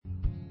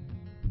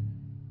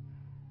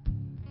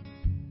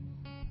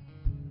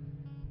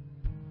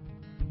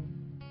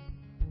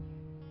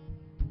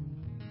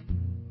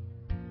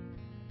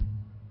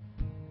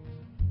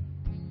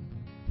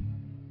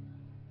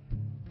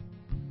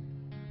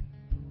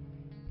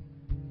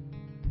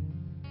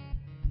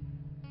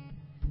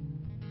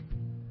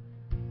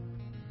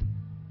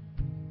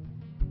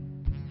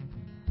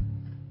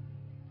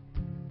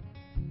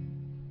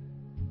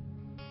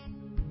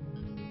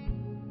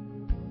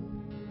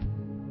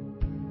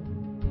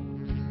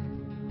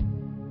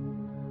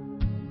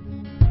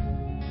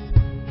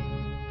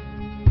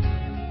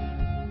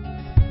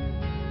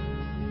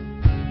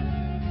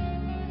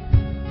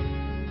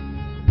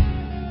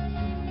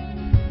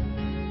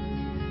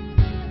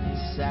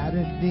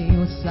everything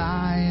was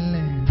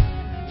silent.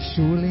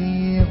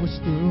 Surely it was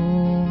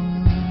through.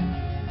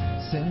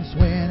 Since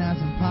when has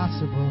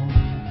impossible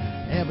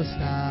ever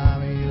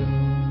stopped you?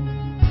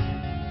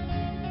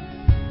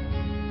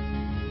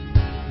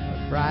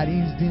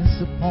 Friday's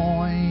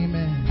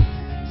disappointment,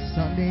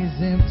 Sunday's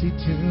empty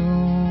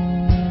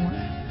too.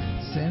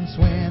 Since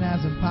when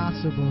has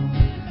impossible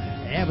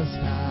ever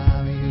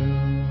stopped you?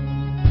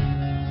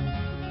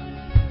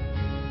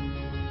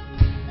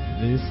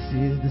 This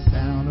is the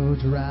sound of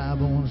dry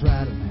bones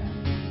rattling.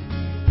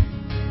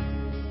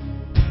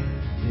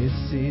 This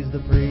is the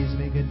praise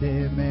make a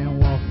dead man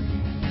walk again.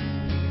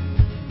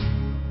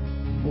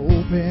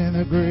 Open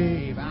the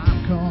grave,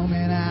 I'm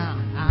coming out.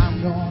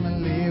 I'm gonna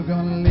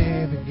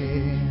live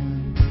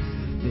again.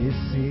 This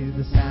is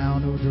the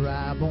sound of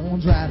dry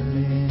bones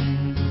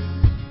rattling.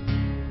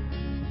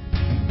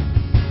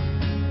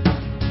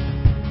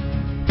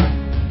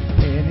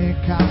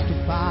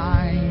 Pentecostal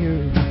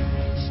fire,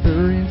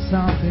 stirring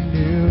something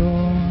new.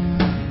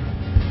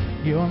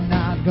 You're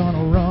not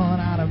gonna run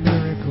out of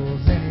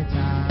miracles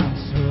anytime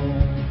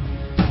soon.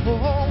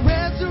 Oh,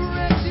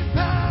 resurrection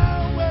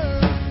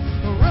power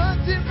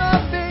runs in my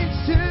veins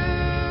too.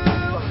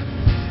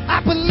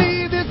 I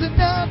believe there's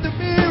another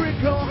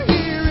miracle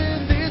here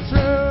in this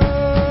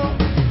room.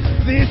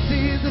 This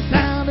is the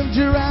sound of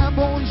dry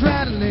bones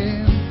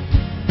rattling.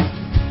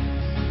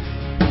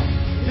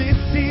 This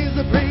is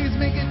the praise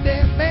making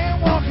dead man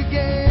walk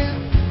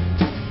again.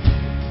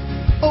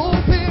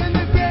 Open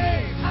the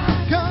grave,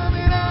 I'm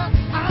coming out.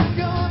 I'm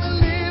gonna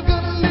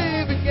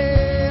live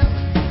again.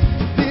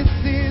 This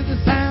is the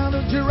sound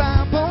of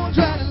dry bones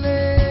rattling.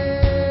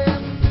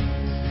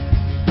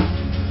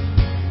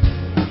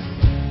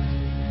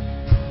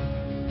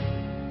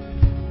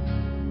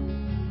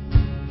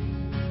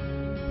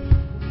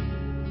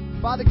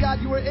 Father God,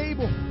 you are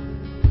able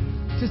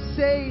to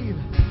save,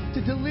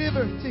 to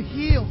deliver, to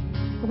heal.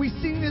 And we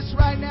sing this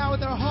right now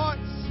with our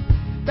hearts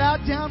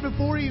bowed down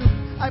before you.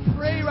 I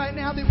pray right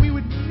now that we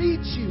would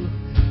meet you,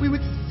 we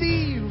would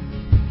see you,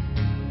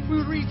 we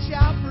would reach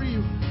out for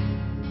you,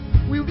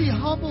 we would be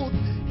humbled,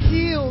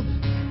 healed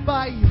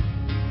by you.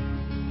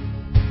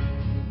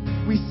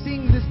 We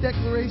sing this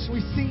declaration,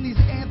 we sing these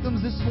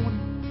anthems this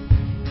morning.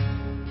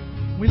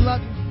 We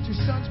love you. It's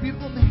your Son's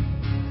beautiful name.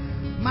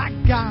 My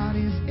God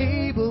is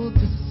able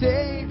to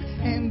save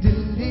and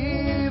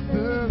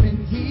deliver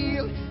and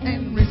heal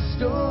and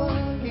restore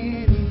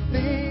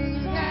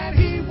anything that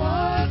He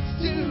wants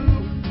to.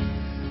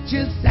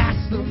 Just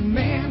ask the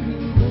man who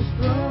was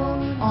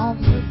thrown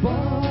on the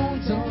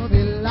bones of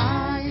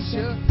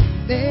Elisha.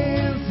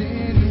 There's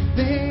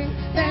anything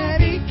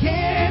that He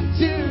can't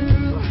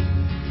do.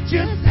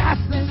 Just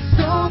ask the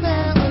stone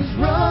that was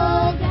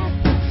rolled at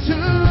the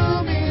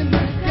tomb in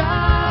the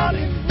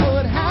garden.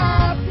 What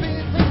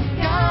happened when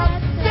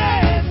God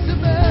said to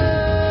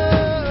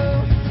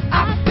move?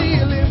 I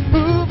feel Him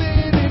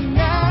moving and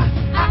now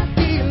I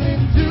feel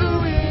Him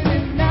doing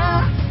it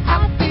now.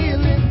 I feel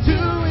Him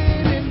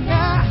doing it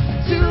now.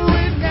 Do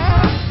it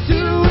now,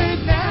 do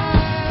it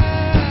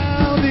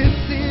now. This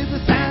is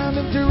the sound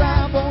of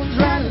dry bones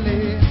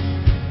rattling.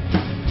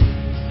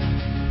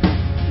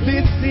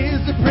 This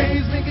is the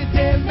praise make a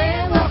dead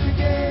man walk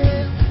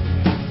again.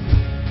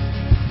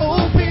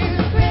 Open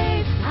the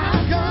grave,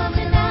 I'm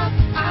coming out.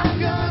 I'm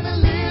gonna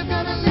live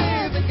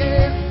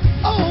again.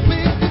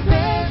 Open the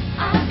grave,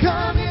 I'm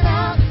coming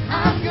out.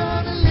 I'm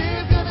gonna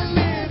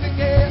live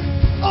again.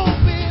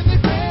 Open the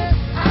grave,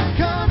 I'm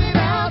coming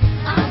out.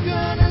 I'm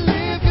gonna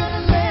live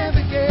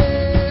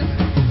again.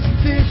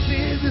 This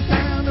is the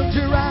sound of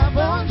dry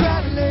bones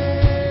rattling.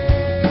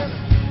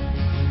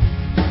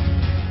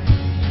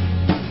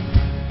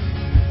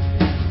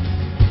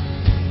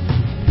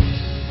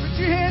 Put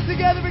your hands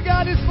together for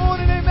God this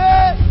morning,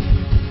 amen.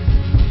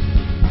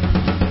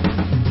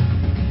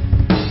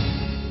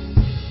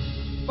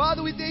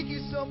 Father, we thank you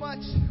so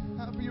much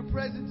for your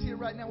presence here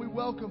right now. We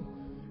welcome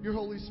your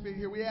Holy Spirit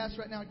here. We ask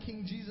right now,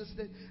 King Jesus,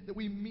 that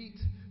we meet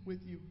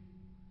with you.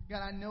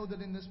 God, I know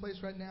that in this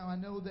place right now, I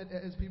know that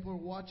as people are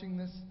watching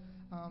this,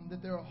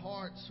 that there are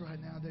hearts right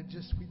now that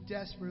just, we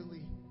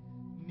desperately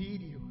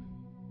need you.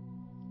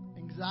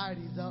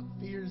 Anxiety's up,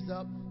 fear's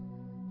up,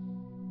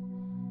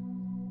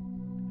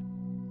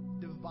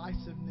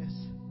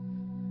 divisiveness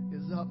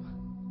is up.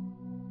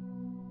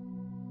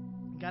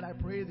 God, I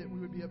pray that we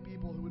would be a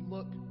people who would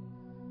look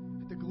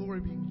at the glory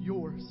being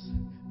yours,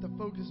 the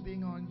focus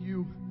being on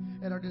you,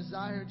 and our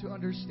desire to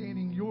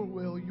understanding your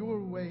will,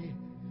 your way,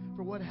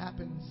 for what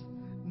happens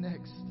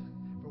next,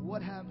 for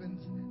what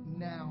happens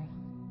now.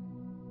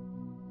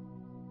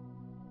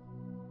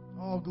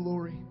 All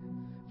glory,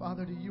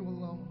 Father, to you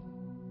alone,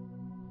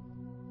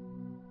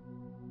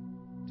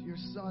 to your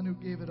Son who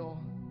gave it all.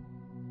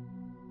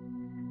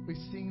 We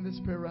sing this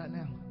prayer right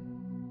now.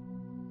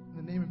 In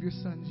the name of your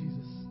Son,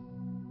 Jesus.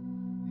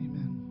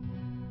 Amen.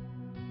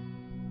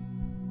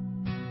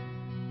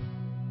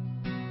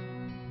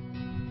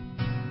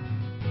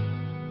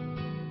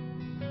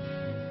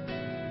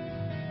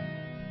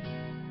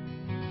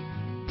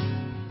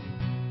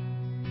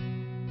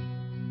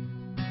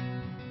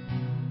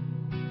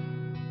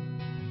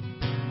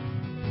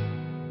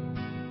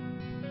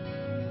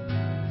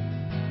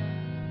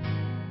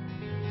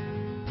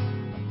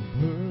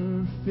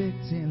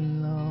 wrapped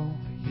in love.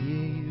 Here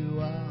you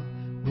are,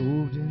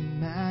 robed in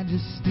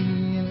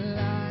majesty and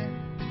light.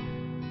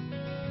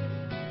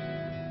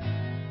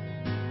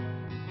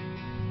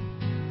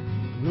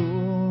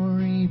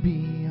 Glory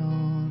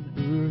beyond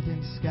earth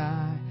and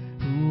sky.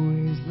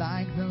 Who is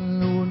like the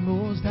Lord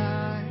Most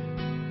High?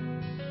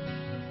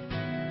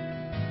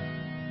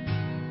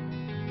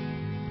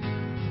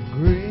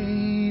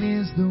 Great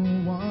is the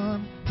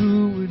one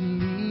who would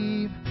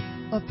leave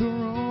a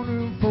throne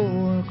room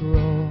for a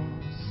cross,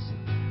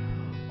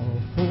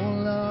 all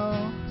for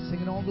love.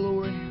 Singing all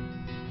glory.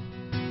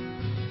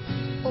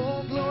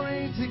 All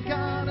glory to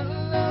God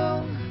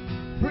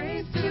alone.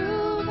 Praise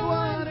to the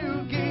one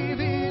who gave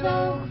it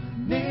all.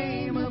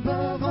 Name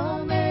above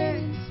all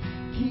names.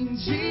 King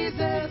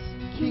Jesus,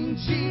 King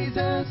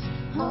Jesus.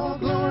 All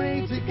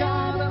glory to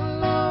God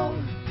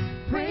alone.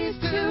 Praise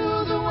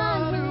to the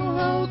one who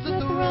holds the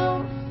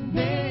throne.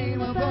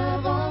 Name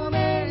above all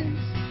names.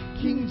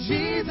 King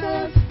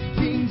Jesus,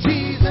 King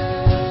Jesus.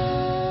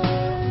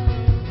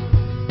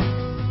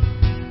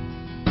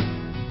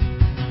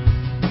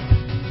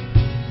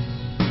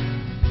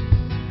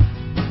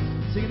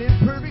 Singing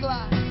imperfect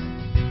lives.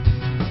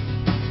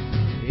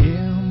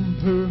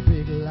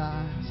 Imperfect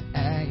lives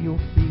at your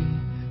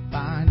feet,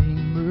 finding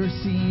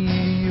mercy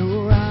in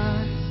your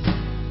eyes.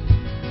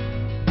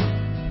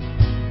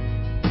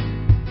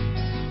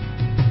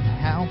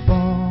 How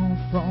far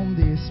from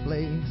this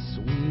place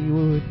we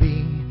would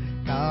be,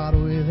 God,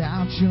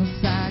 without your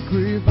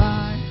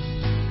sacrifice.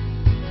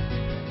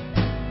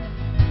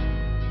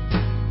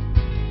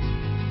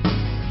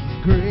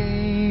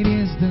 Great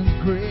is the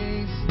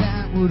grace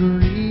that would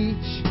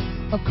reach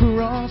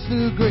across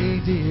the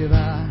great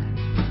divide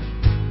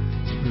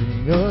to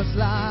bring us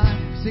life.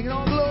 Singing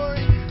all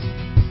glory.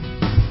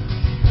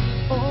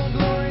 All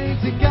glory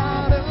to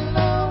God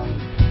alone.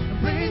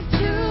 Praise to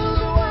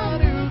the one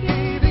who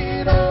gave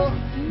it all.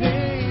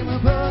 Name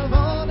above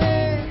all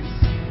names.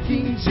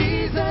 King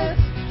Jesus,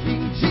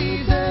 King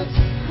Jesus.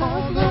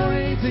 All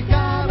glory to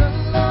God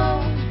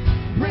alone.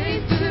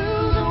 Praise to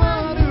the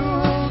one who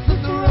holds the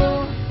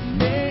throne.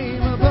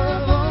 Name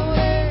above all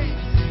names.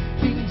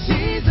 King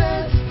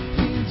Jesus,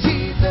 King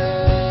Jesus.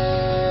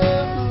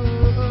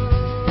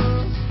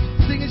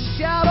 Sing and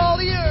shout all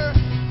the earth.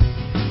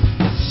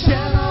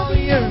 Shout all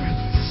the earth.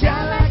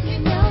 Shout like you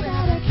know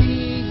that a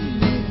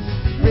king is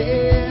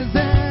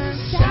risen.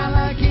 Shout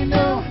like you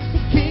know the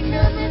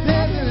kingdom of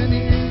heaven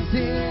is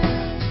here.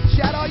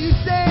 Shout all you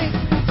saints.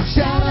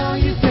 Shout all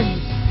you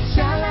saints.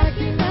 Shout like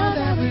you know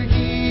that we're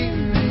here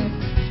in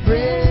His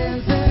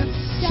presence.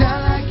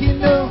 Shout like you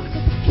know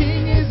that the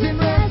King is in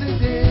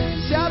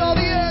residence. Shout all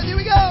the earth. Here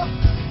we go.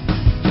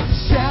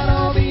 Shout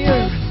all the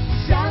earth.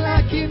 Shout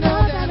like you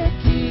know that a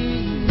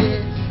king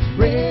is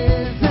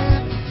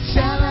risen.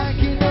 Shout like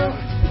you know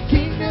the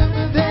kingdom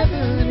of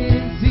heaven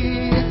is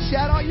here.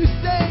 Shout all you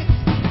saints.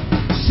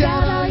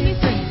 Shout all you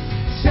saints.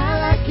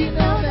 Shout like you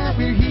know that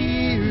we're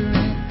here in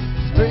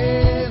His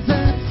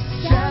presence.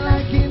 Shout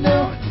like you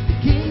know the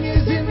King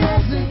is in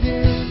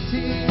residence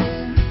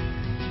here.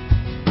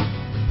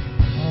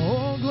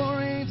 Oh,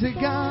 glory to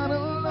God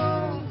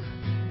alone.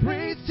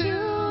 Praise to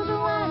the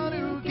one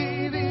who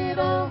gave it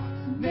all.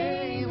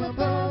 Name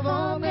above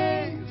all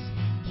names.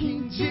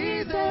 King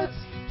Jesus,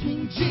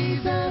 King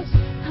Jesus.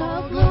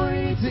 All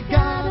glory to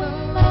God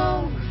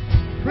alone.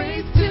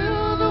 Praise to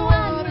the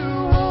one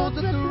who holds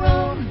the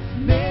throne.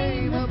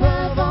 Name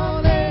above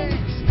all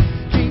names.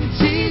 King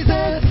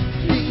Jesus,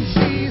 King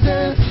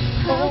Jesus.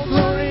 All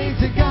glory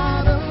to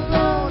God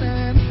alone.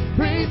 And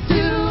praise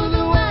to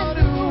the one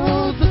who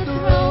holds the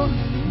throne.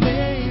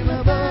 Name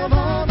above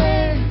all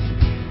names.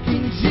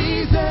 King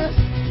Jesus,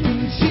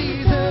 King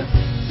Jesus.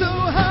 So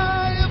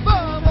high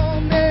above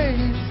all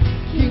names.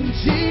 King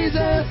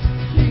Jesus,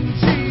 King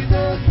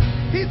Jesus.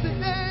 He's the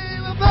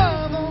name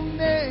above all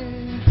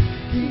names.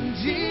 King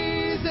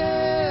Jesus.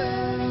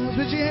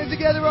 Put your hands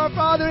together, our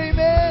Father.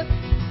 Amen.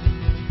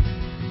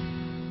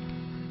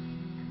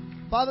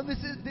 Father, this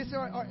is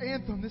our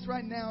anthem. This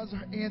right now is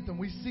our anthem.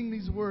 We sing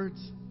these words.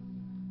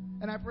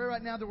 And I pray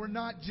right now that we're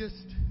not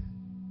just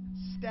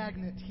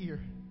stagnant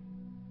here.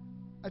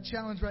 I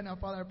challenge right now,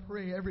 Father, I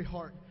pray every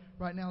heart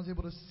right now is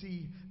able to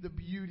see the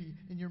beauty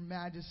in your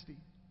majesty.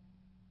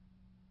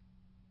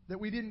 That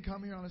we didn't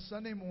come here on a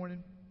Sunday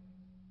morning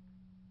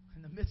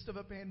in the midst of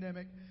a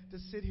pandemic to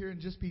sit here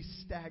and just be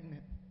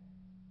stagnant.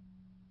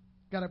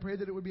 God, I pray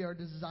that it would be our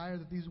desire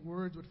that these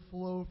words would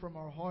flow from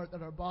our heart,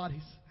 that our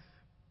bodies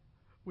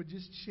would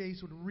just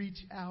chase, would reach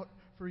out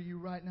for you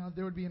right now.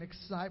 There would be an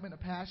excitement, a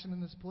passion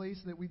in this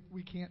place that we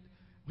can't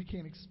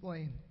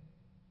explain.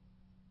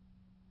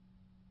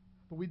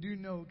 But we do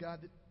know,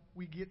 God, that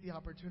we get the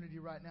opportunity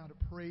right now to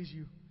praise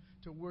you,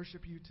 to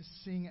worship you, to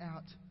sing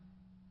out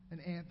an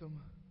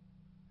anthem,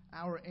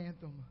 our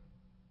anthem,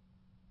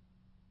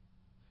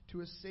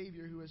 to a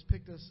Savior who has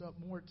picked us up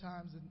more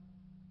times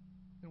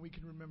than we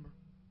can remember.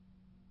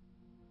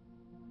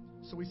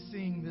 So we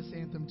sing this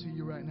anthem to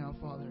you right now,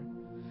 Father.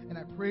 And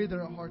I pray that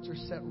our hearts are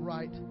set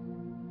right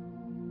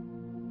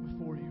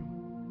before you.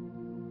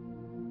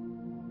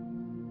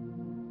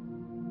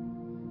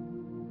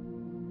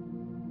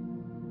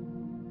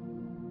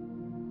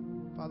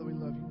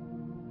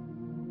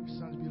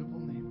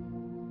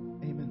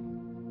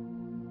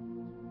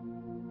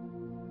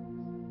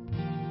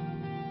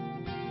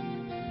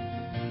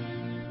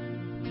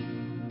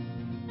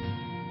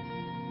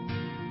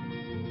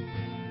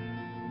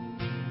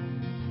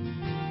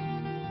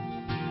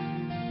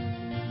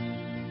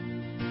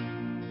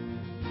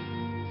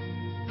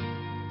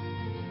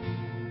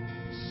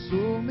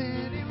 So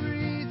many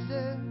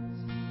reasons,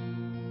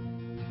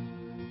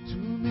 too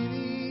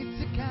many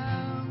to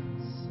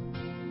count,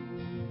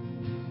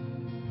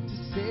 to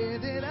say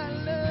that I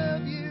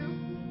love you,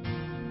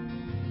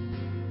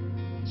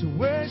 to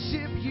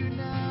worship you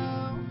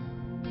now.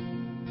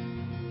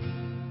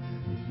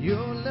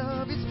 Your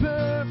love is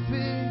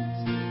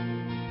perfect,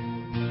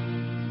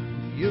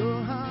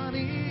 your heart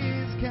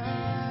is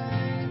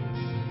kind.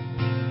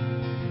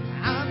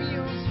 I'm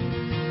yours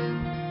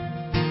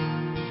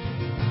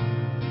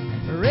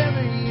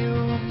forever,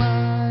 you're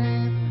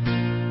mine.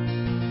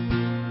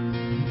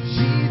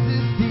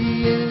 Jesus, the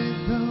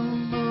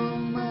anthem of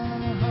my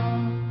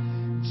heart.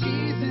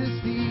 Jesus,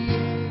 the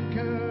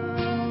anchor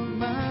of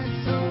my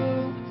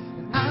soul.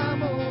 And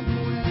I'm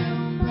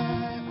overwhelmed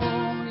by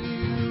all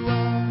you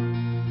are.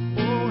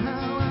 Oh,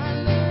 how I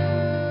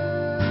love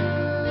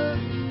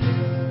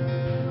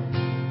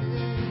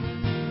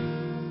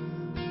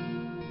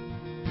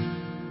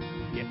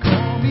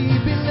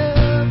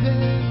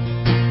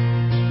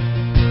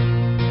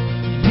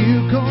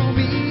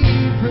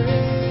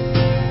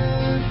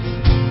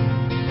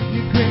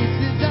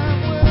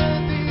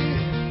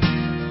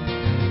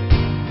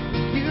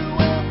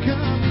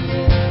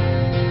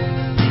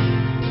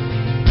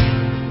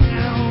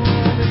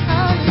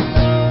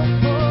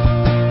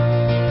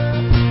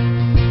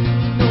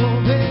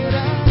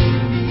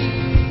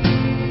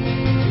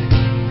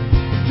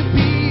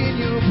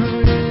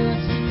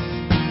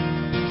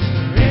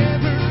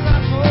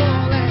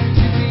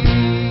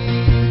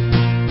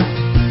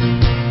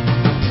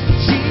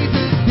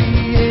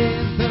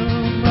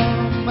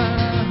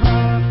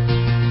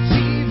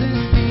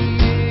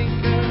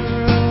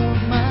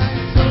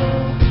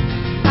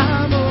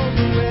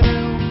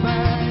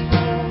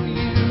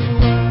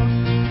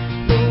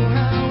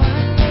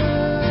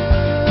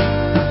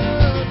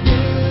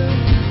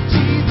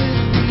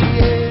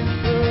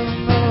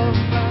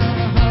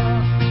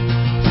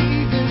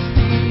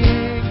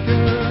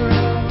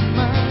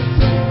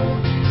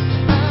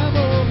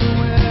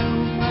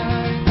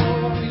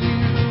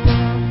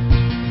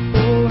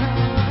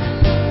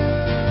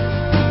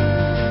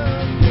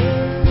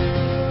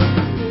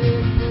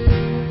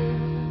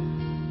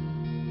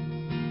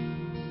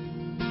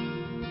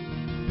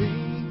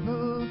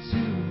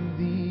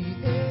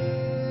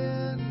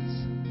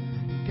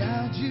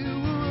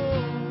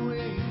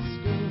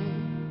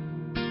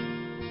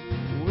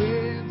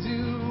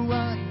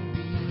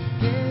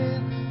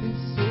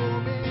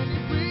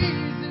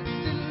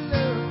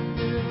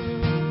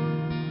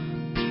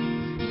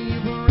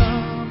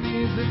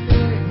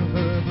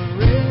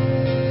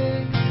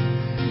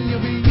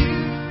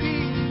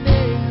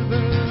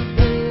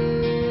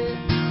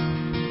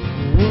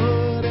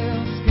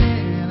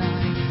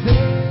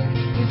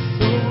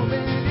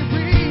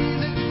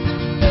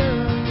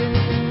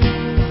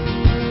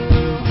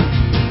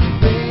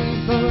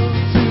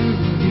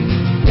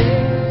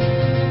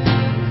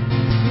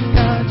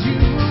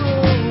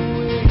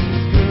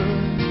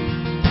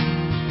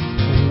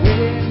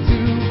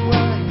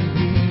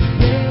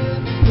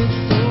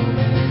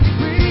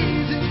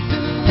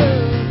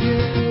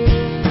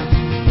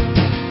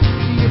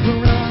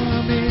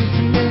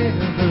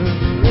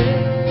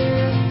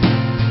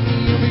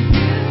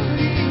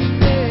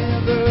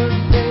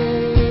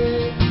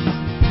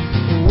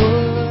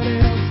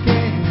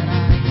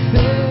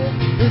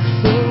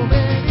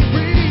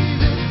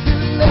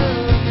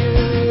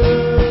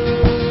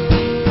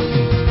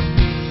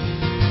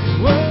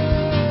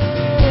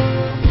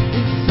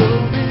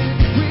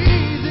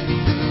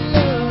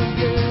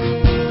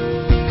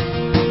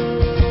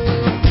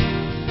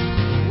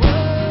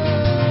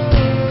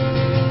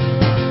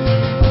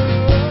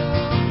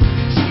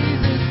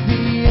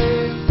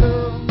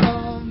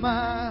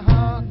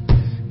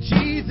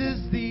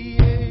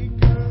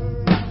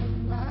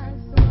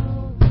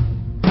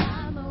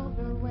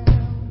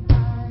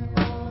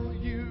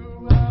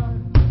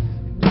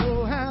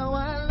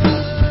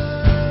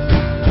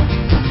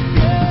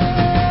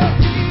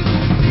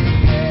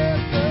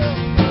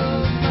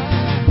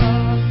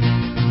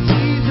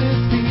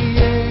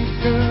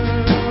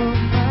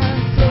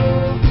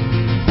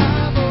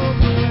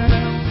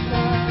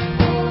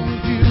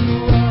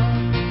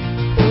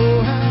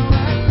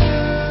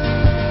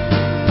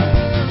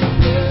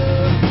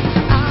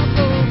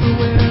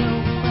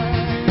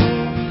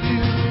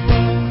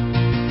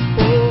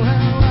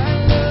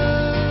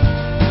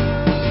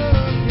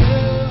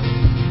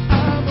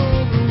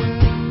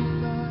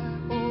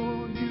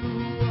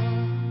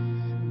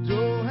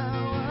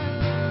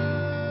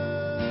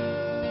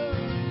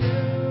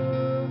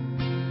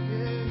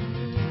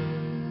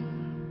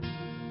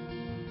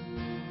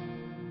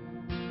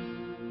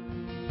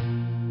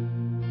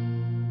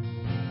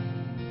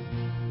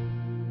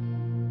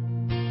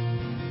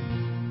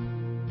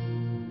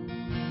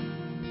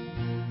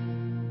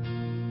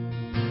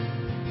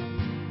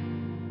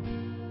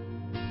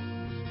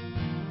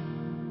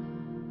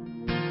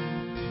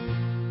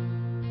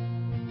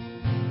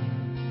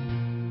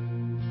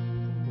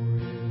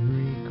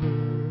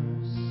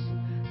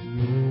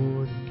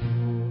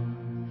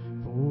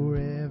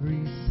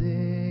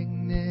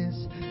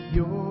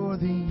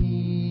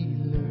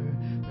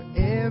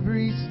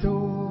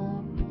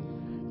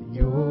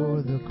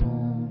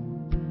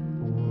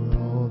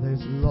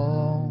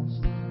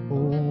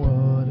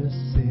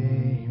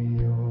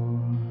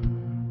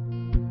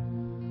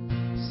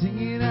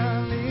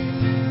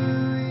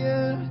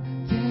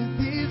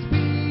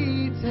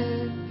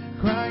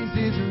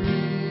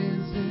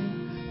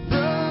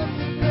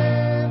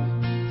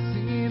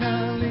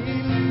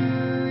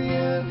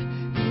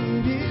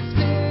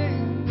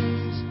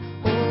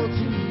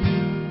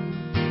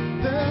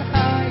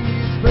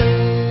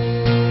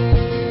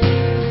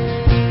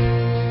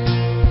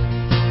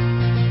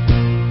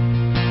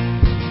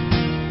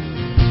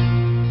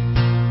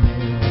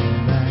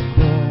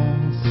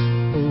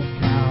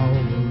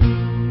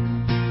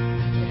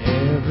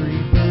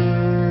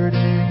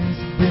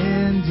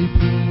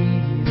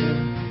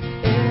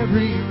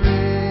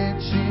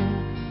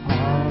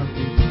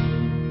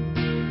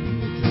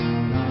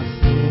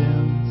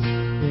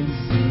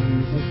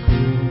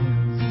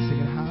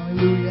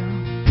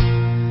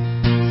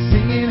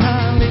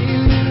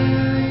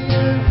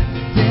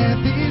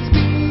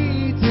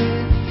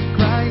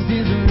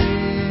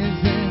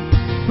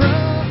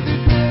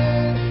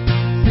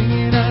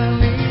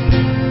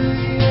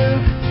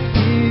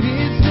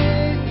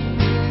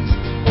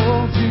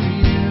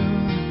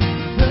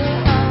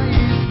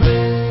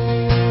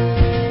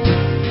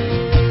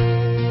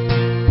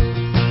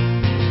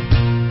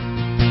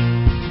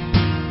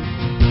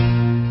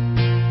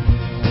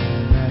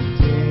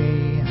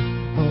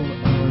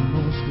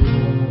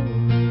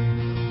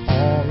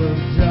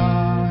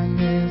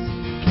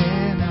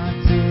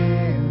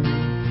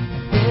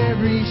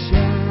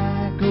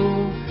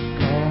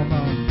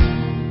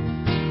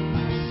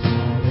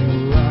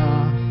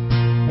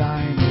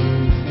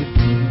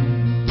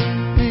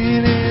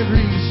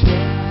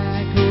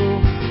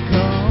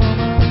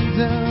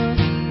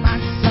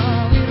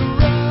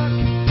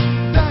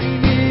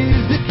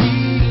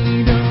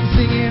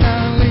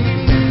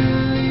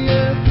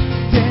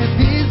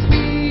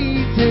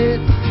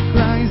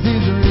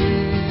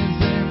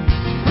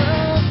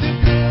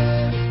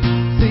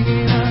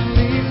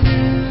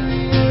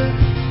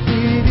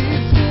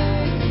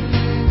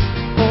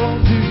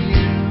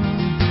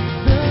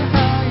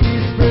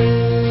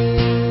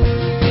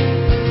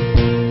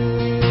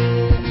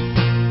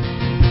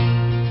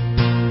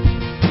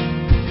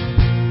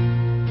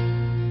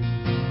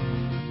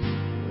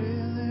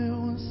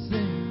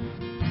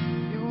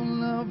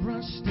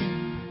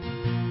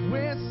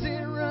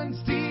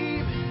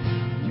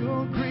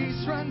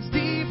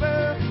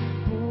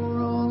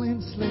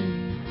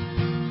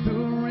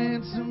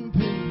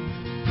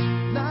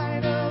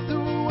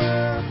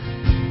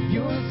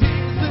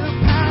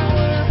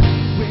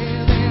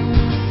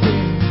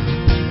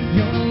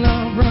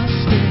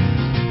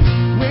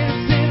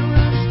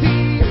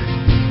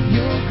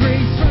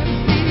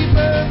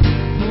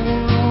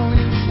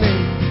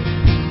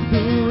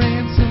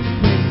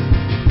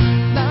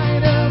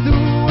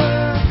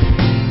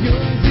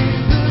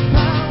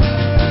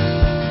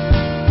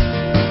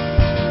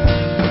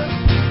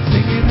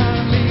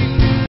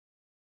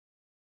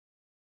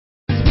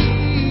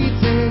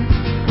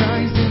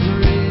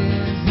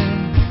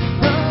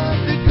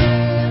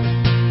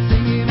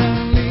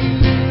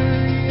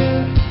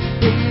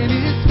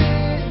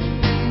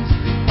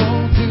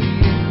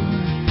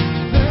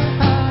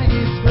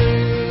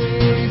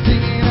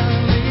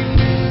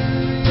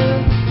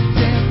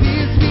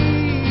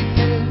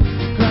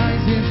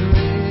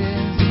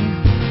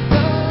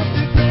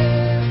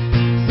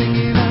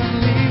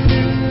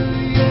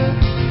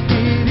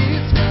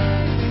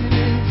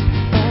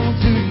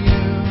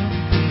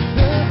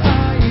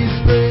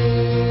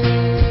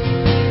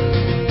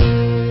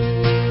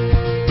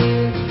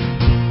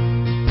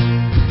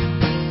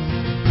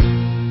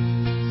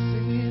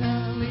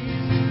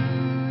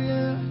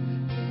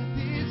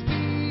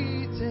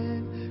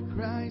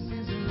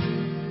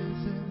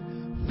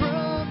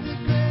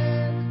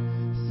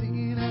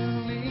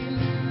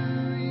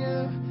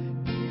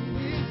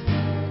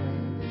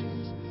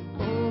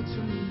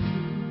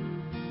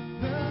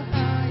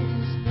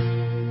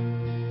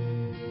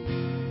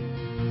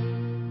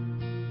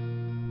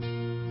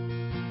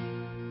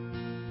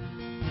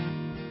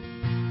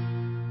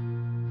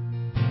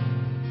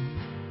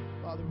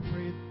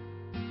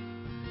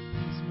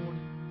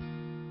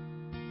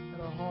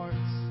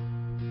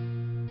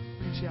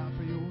reach out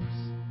for yours.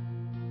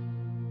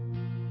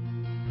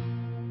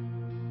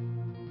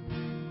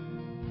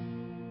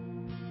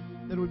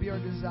 That would be our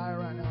desire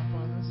right now,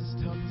 Father. This is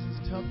tough. This is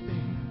a tough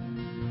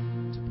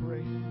thing to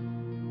pray.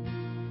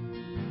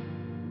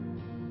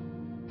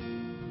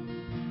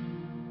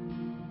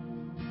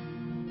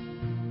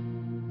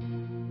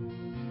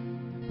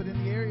 But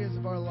in the areas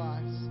of our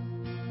lives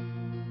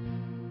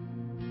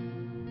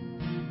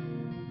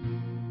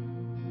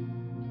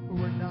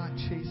where we're not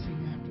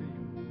chasing after you,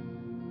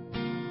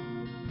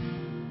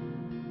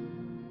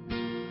 I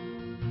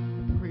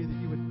pray that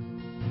you would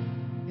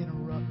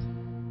interrupt,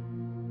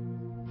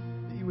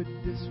 that you would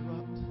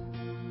disrupt.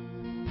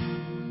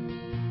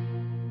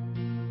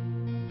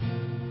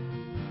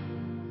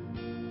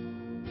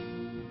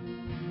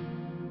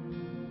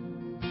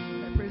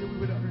 I pray that we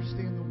would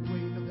understand the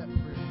weight of that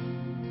prayer,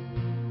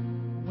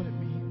 what it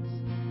means.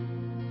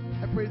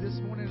 I pray this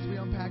morning as we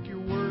unpack your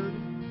word,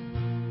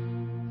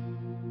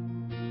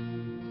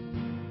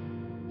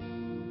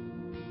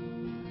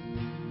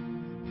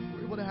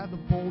 we're able to have the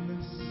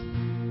boldness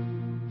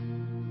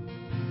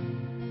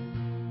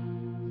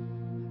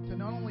to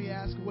not only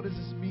ask, what does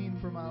this mean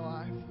for my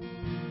life?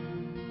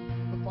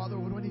 But Father,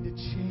 what do I need to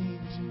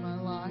change in my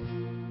life?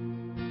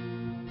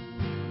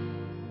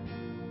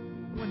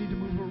 What do I need to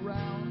move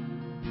around?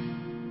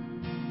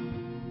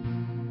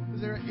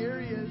 Because there are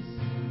areas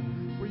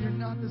where you're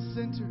not the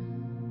center.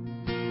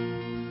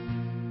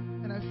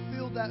 And I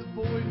fill that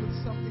void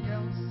with something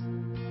else.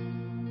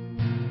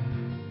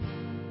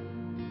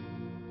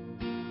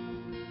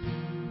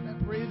 And I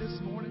pray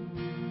this morning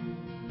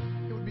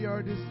it would be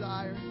our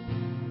desire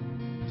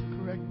to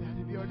correct that.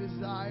 It'd be our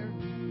desire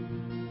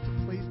to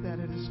place that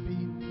at His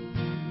feet.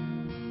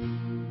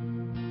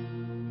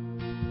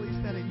 Place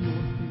that at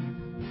your feet.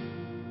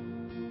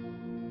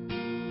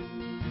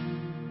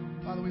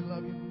 Father, we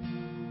love you.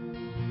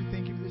 We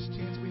thank you for this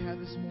chance we had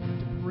this morning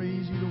to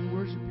praise you, to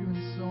worship you in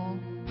song.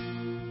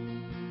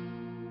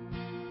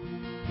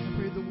 I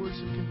pray the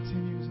worship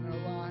continues in our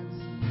lives.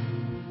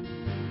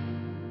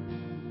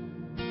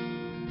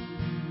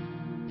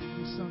 In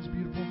your Son's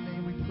beautiful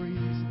name we pray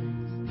these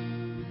things.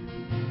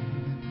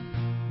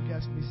 Amen. You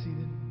guys can be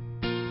seated.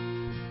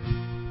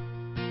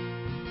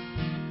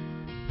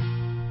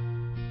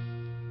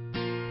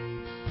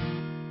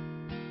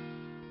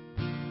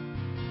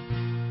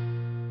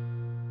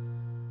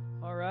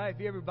 All right, if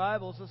you have your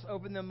Bibles, let's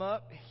open them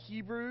up.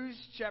 Hebrews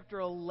chapter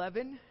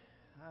 11.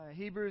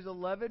 Hebrews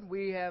 11.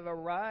 We have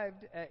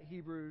arrived at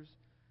Hebrews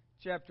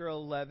chapter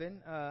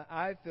 11.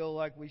 I feel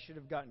like we should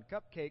have gotten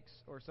cupcakes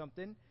or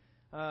something.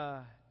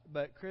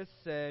 But Chris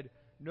said,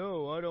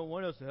 no, I don't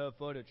want us to have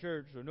fun at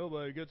church, so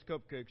nobody gets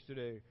cupcakes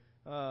today.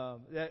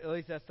 At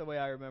least that's the way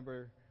I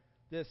remember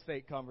this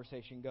fake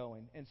conversation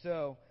going. And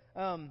so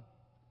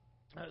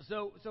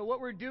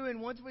what we're doing,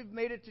 once we've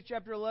made it to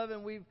chapter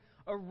 11, we've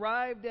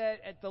arrived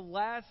at the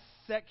last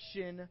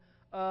section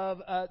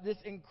of this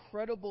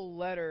incredible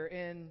letter.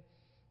 And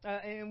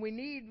we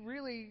need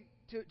really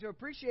to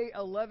appreciate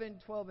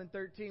 11, 12, and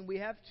 13. We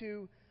have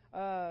to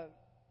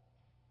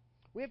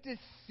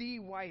see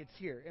why it's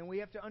here, and we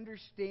have to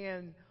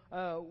understand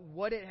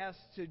what it has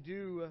to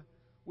do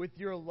with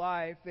your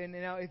life. And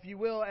now, if you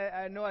will,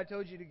 I know I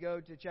told you to go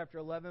to chapter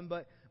 11,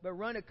 but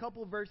run a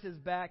couple verses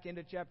back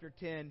into chapter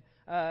 10.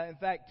 In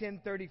fact,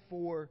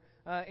 10:34.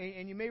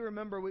 And you may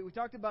remember we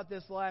talked about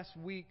this last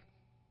week,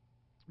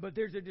 but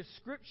there's a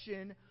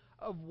description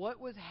of what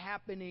was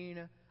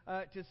happening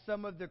to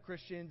some of the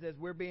Christians as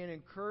we're being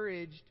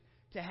encouraged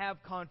to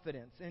have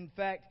confidence. In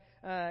fact,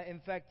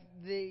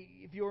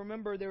 if you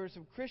remember, there were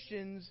some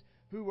Christians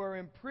who were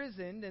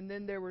imprisoned, and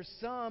then there were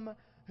some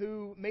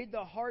who made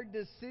the hard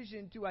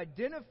decision to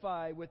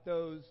identify with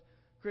those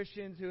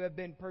Christians who have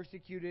been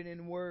persecuted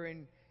and were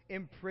in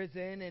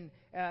prison,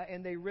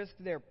 and they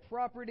risked their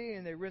property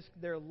and they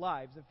risked their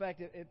lives. In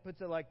fact, it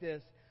puts it like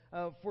this: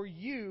 for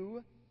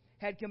you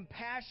had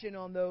compassion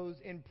on those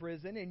in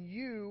prison, and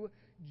you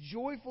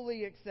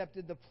joyfully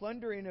accepted the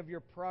plundering of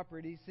your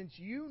property, since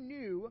you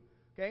knew,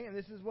 okay, and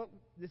this is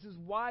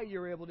why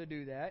you're able to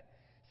do that,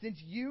 since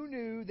you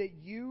knew that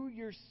you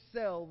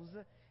yourselves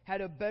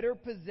had a better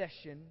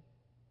possession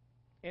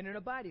and an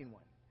abiding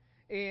one.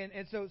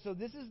 And so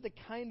this is the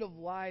kind of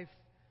life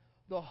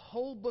the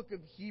whole book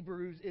of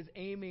Hebrews is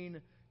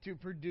aiming to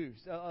produce.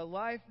 A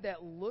life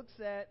that looks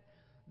at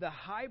the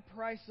high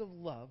price of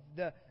love,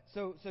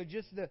 so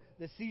just the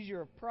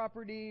seizure of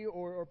property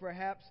or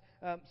perhaps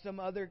some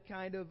other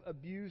kind of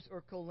abuse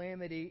or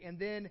calamity, and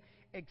then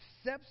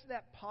accepts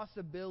that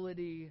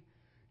possibility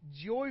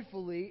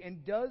joyfully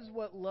and does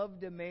what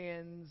love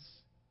demands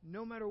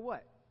no matter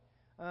what.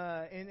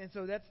 And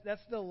so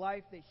that's the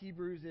life that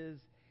Hebrews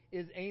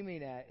is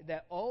aiming at.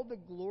 That all the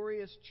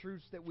glorious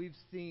truths that we've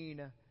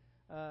seen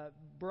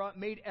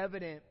made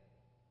evident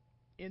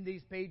in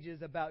these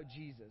pages about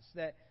Jesus,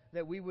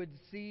 that we would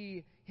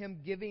see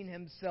Him giving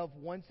Himself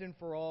once and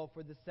for all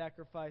for the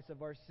sacrifice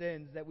of our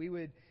sins, that we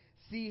would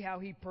see how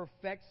He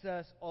perfects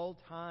us all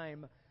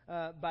time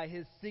by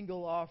His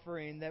single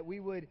offering, that we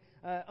would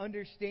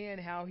understand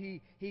how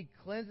He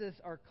cleanses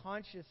our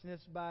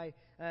consciousness by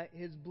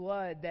His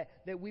blood,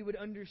 that we would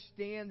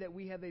understand that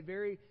we have a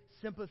very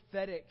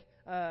sympathetic,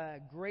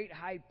 great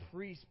high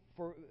priest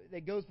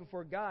that goes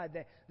before God,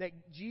 that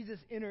Jesus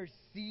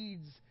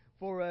intercedes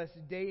for us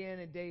day in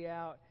and day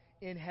out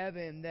in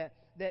heaven,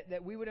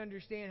 that we would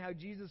understand how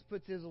Jesus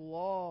puts His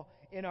law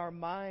in our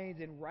minds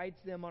and writes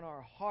them on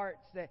our hearts,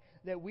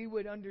 that we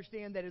would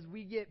understand that as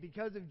we get,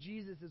 because of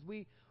Jesus, as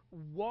we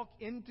walk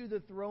into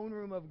the throne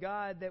room of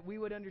God, that we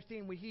would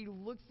understand when He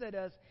looks at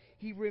us,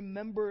 He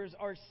remembers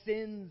our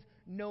sins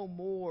no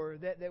more,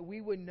 that we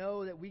would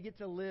know that we get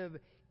to live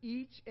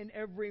each and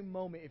every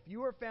moment. If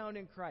you are found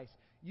in Christ,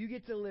 you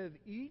get to live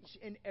each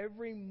and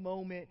every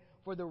moment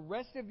for the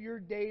rest of your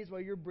days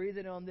while you're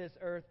breathing on this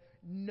earth,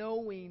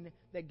 knowing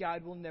that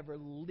God will never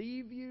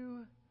leave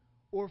you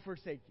or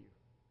forsake you.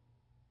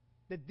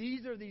 That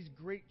these are these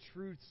great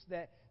truths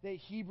that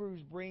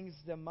Hebrews brings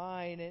to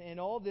mind. And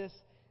all this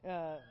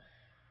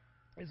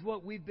is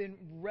what we've been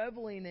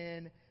reveling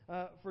in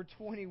for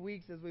 20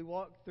 weeks as we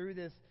walk through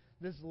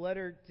this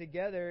letter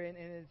together.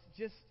 And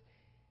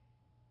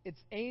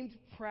it's aimed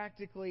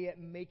practically at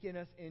making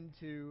us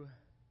into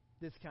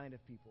this kind of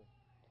people.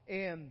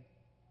 And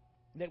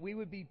that we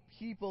would be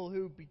people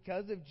who,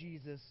 because of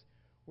Jesus,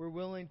 we're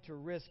willing to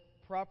risk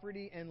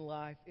property and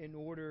life in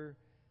order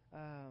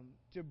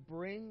to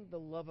bring the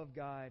love of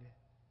God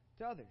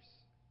to others.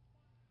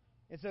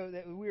 And so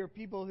that we are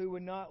people who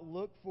would not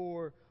look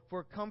for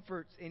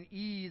comforts and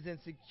ease and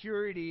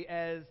security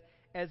as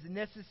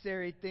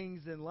necessary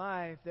things in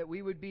life. That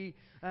we would be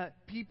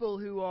people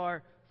who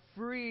are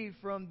free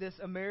from this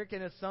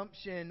American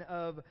assumption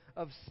of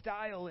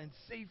style and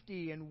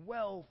safety and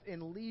wealth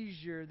and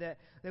leisure. That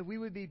we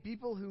would be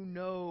people who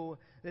know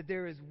that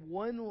there is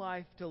one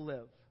life to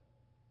live.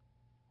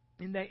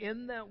 And that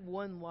in that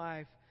one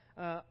life,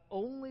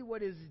 only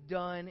what is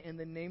done in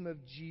the name of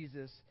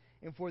Jesus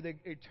and for the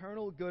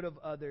eternal good of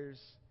others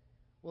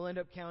will end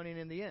up counting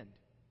in the end.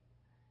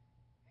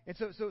 And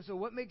so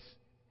what makes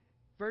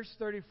verse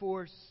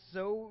 34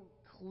 so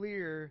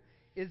clear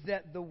is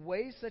that the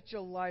way such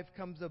a life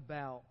comes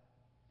about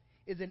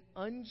is an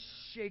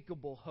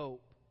unshakable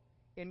hope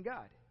in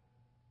God.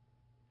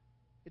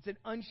 It's an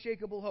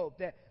unshakable hope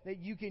that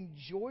you can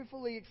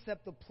joyfully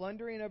accept the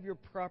plundering of your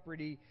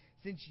property,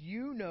 since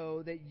you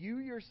know that you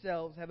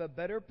yourselves have a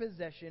better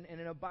possession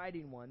and an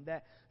abiding one.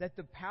 That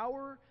the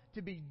power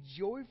to be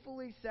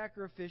joyfully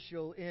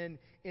sacrificial in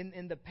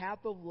the path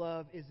of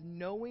love is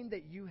knowing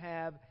that you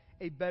have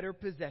a better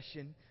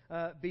possession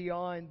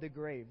beyond the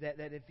grave. That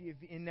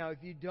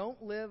if you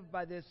don't live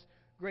by this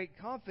great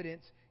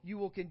confidence, you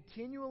will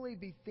continually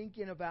be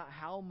thinking about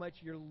how much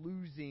you're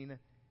losing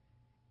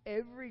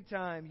every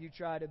time you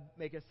try to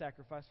make a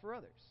sacrifice for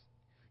others.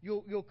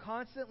 You'll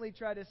constantly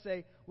try to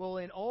say, well,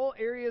 in all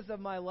areas of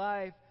my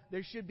life,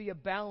 there should be a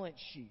balance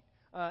sheet.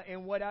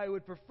 And what I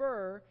would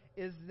prefer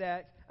is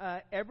that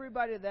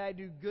everybody that I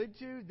do good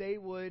to, they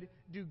would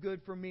do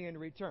good for me in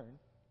return.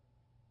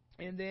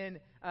 And then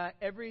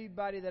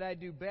everybody that I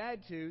do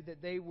bad to,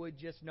 that they would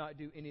just not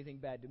do anything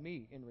bad to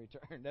me in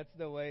return. That's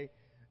the way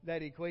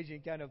that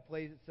equation kind of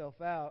plays itself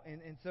out.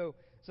 And so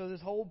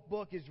this whole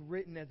book is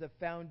written as a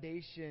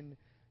foundation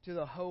to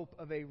the hope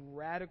of a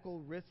radical,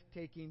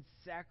 risk-taking,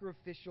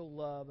 sacrificial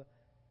love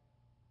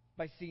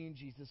by seeing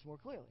Jesus more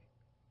clearly.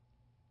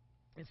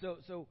 And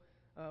so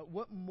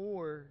what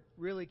more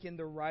really can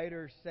the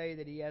writer say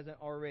that he hasn't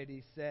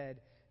already said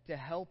to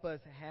help us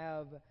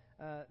have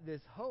this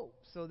hope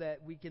so that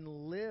we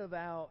can live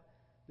out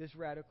this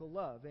radical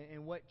love?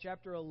 And what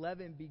chapter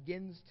 11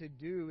 begins to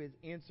do is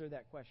answer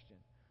that question.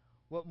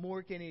 What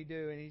more can he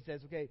do? And he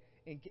says, okay,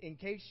 in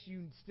case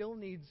you still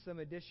need some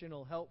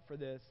additional help for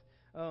this,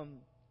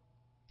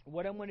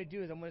 what I'm going to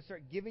do is I'm going to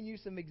start giving you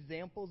some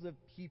examples of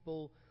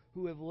people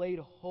who have laid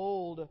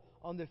hold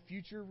on the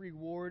future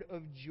reward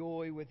of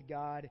joy with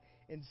God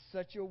in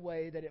such a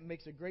way that it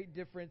makes a great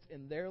difference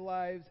in their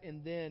lives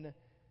and then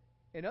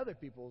in other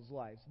people's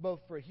lives, both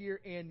for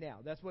here and now.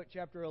 That's what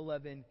chapter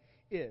 11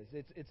 is.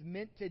 It's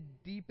meant to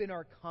deepen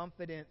our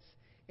confidence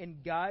in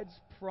God's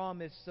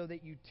promise so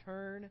that you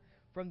turn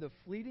from the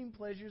fleeting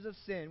pleasures of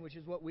sin, which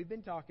is what we've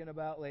been talking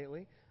about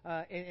lately,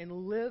 and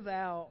live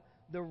out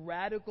the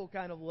radical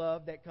kind of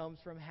love that comes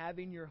from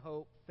having your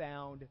hope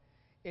found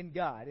in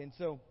God. And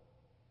so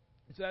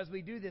as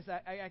we do this,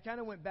 I kind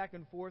of went back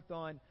and forth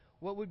on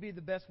what would be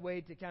the best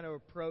way to kind of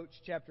approach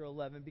chapter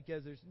 11,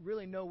 because there's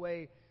really no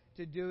way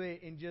to do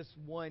it in just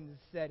one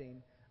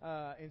setting.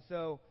 And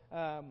so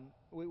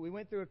we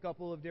went through a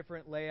couple of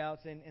different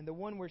layouts, and the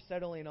one we're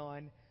settling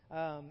on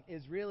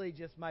is really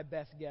just my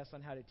best guess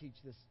on how to teach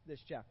this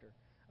chapter.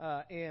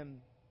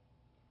 And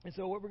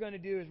so what we're going to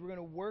do is we're going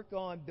to work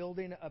on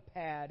building a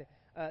pad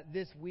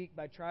this week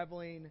by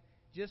traveling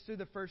just through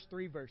the first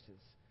 3 verses.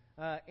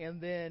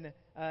 And then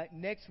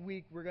next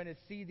week we're going to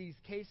see these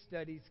case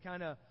studies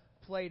kind of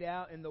played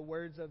out in the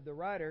words of the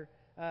writer.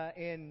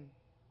 And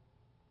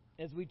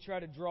as we try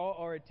to draw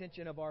our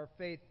attention of our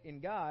faith in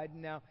God.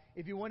 Now,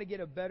 if you want to get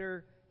a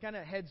better kind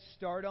of head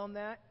start on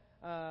that,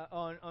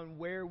 on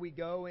where we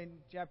go in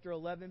chapter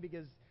 11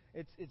 because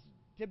it's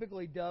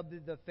typically dubbed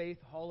the Faith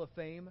Hall of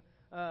Fame.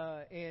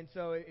 And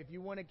so if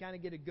you want to kind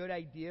of get a good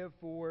idea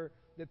for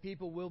the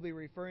people we'll be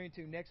referring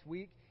to next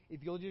week,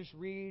 if you'll just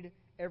read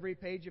every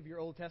page of your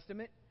Old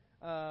Testament,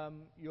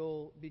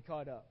 you'll be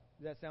caught up.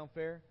 Does that sound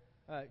fair?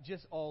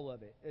 Just all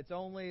of it. It's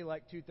only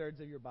like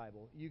 2/3 of your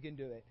Bible. You can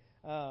do it.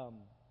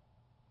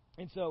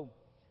 And so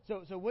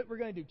what we're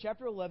going to do,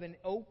 chapter 11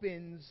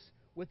 opens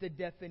with a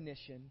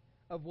definition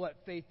of what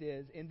faith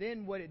is. And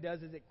then what it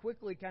does is it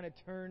quickly kind of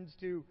turns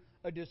to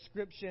a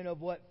description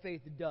of what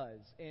faith does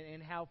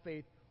and how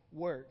faith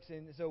works.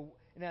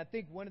 And I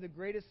think one of the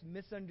greatest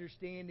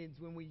misunderstandings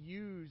when we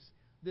use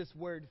this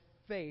word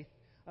faith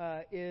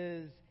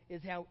is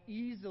how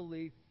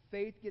easily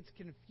faith gets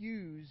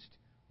confused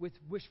with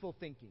wishful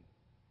thinking.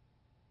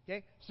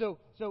 Okay? So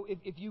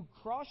if you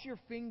cross your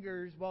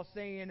fingers while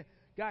saying,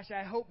 gosh,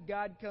 I hope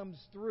God comes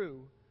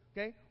through,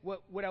 okay?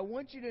 What I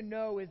want you to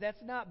know is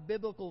that's not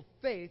biblical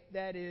faith,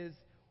 that is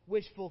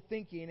wishful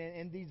thinking.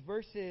 And these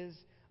verses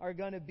are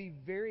going to be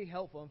very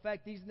helpful. In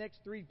fact, these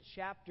next 3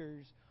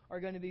 chapters are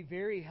going to be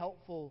very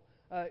helpful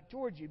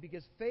towards you,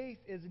 because faith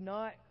is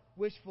not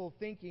wishful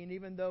thinking,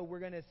 even though we're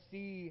going to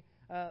see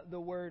the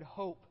word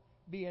hope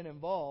being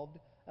involved.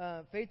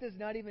 Faith is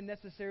not even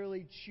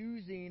necessarily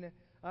choosing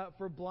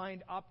for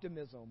blind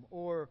optimism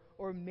or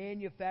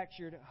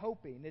manufactured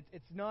hoping.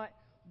 It's not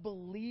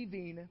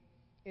believing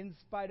in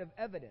spite of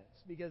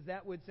evidence, because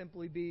that would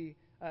simply be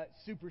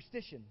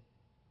superstition.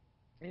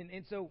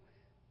 And so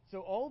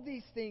all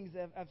these things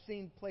I've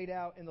seen played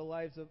out in the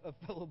lives of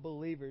fellow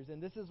believers,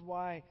 and this is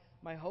why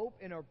my hope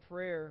and our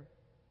prayer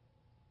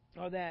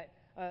are that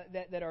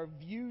our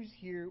views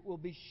here will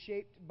be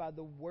shaped by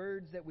the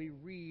words that we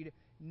read,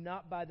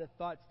 not by the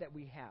thoughts that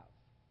we have.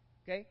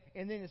 Okay?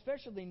 And then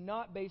especially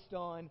not based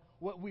on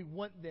what we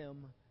want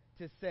them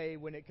to say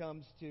when it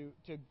comes to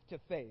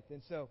faith.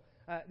 And so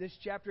this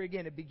chapter,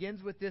 again, it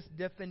begins with this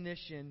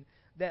definition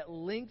that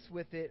links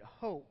with it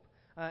hope.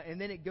 And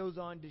then it goes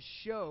on to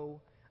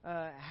show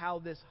how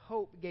this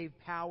hope gave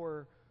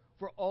power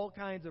for all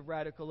kinds of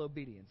radical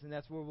obedience. And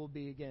that's where we'll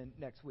be again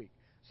next week.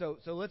 So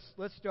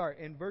let's start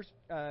in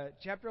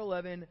chapter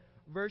 11,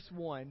 verse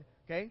 1.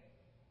 Okay?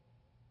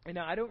 And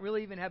now I don't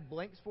really even have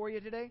blanks for you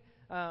today.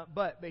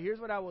 But here's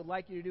what I would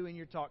like you to do in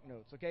your talk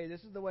notes. Okay?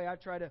 This is the way I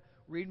try to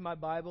read my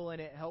Bible,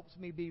 and it helps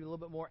me be a little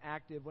bit more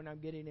active when I'm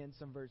getting in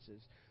some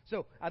verses.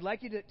 So I'd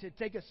like you to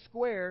take a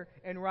square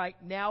and write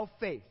now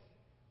faith.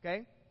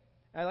 Okay?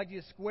 I'd like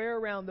you to square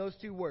around those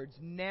 2 words.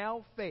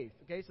 Now faith.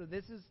 Okay? So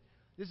this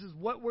is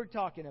what we're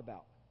talking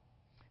about.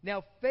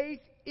 Now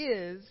faith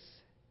is,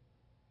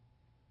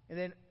 and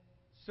then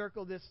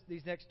circle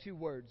these next 2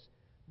 words,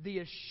 the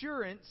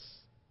assurance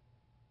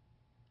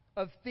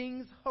of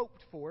things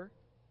hoped for,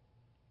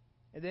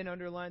 and then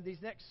underline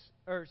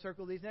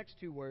circle these next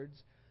 2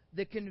 words,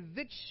 the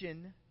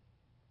conviction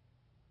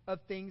of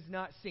things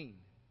not seen.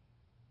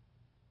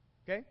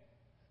 Okay?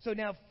 So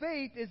now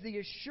faith is the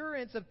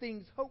assurance of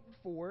things hoped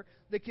for,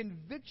 the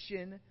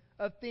conviction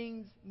of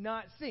things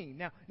not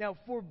seen. Now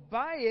for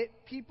by it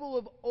people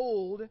of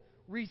old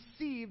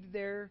received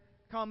their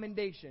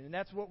commendation. And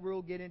that's what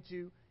we'll get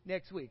into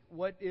next week.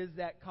 What is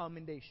that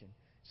commendation?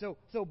 So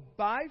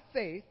by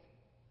faith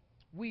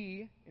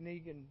we, and then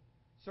you can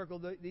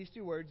circle these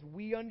 2 words,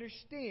 we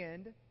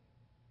understand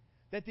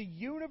that the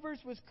universe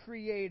was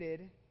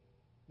created,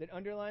 that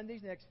underline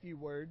these next few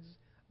words,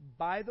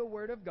 by the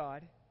Word of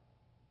God,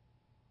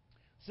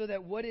 so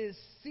that what is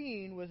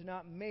seen was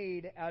not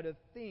made out of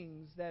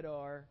things that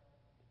are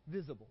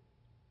visible.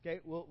 Okay,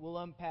 we'll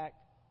unpack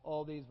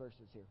all these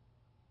verses here.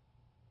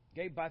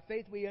 Okay, by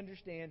faith we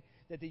understand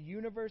that the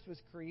universe was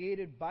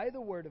created by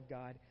the Word of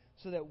God,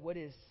 so that what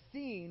is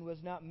seen was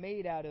not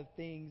made out of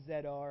things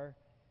that are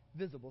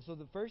visible. So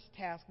the first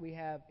task we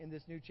have in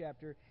this new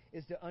chapter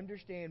is to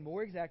understand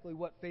more exactly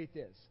what faith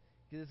is,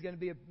 because it's going to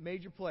be a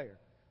major player.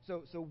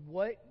 So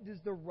what does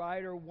the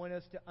writer want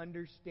us to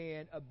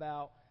understand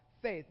about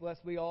faith?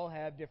 Lest we all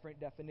have different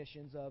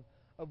definitions of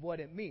what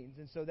it means.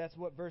 And so that's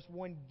what verse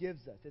 1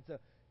 gives us. It's a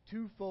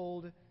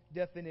 2-fold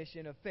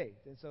definition of faith.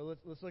 And so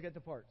let's look at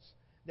the parts.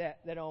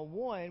 That on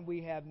 1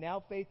 we have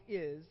now faith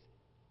is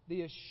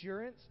the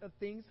assurance of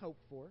things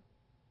hoped for.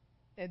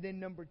 And then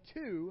number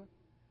 2,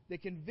 the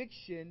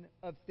conviction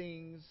of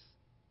things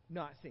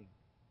not seen.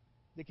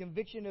 The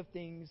conviction of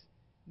things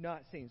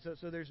not seen.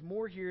 So there's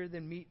more here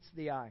than meets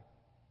the eye.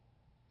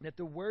 That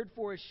the word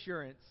for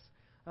assurance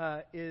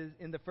is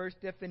in the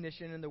first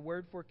definition, and the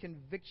word for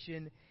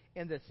conviction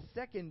in the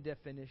second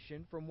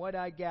definition, from what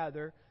I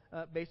gather,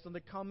 based on the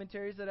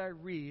commentaries that I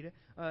read,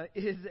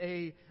 is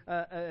a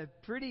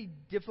pretty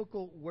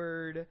difficult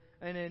word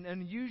and an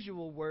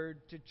unusual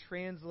word to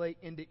translate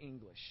into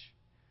English.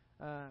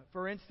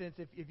 For instance,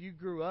 if you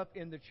grew up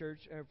in the church,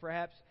 or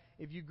perhaps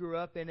if you grew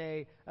up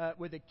in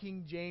with a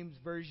King James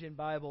Version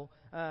Bible,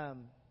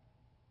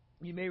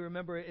 you may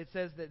remember it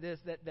says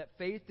that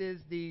faith is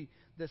the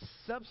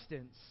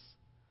substance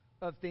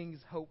of things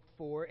hoped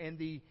for and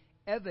the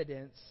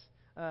evidence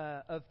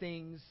of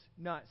things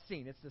not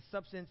seen. It's the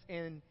substance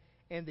and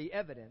and the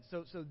evidence.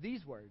 So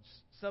these words,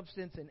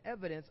 substance and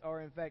evidence,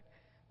 are in fact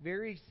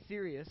very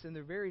serious, and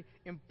they're very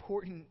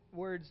important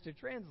words to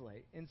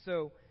translate. And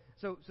so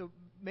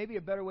maybe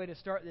a better way to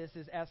start this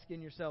is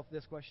asking yourself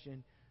this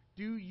question: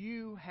 do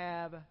you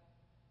have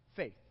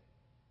faith?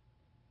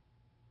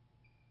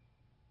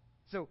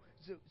 So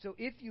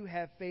if you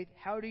have faith,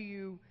 how do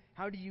you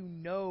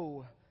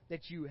know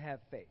that you have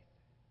faith?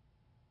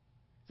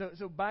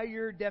 So by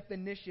your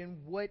definition,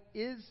 what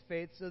is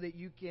faith, so that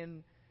you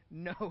can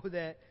know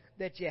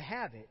that you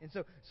have it? And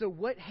so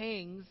what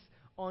hangs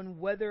on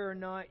whether or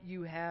not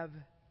you have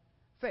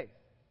faith?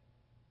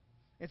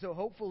 And so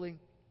hopefully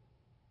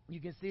you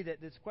can see that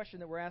this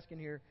question that we're asking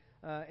here,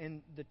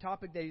 and the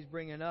topic that he's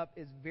bringing up,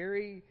 is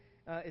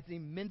it's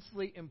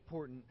immensely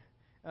important.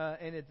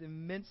 And it's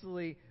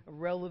immensely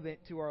relevant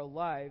to our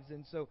lives.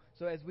 And so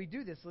as we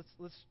do this,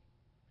 let's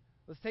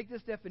take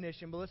this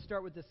definition, but let's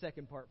start with the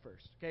second part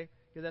first, okay?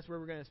 Because that's where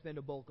we're going to spend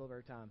a bulk of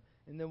our time,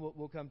 and then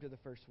we'll come to the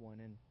first one.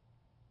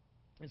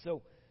 And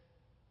so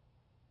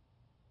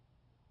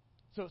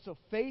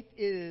faith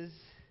is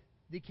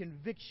the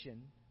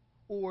conviction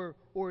or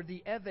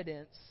the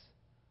evidence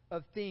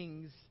of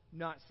things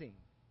not seen.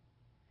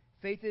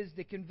 Faith is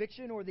the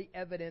conviction or the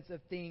evidence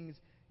of things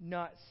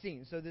not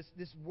seen. So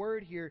this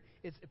word here,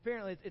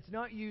 it's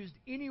not used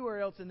anywhere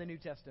else in the New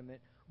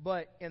Testament,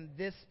 but in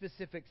this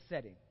specific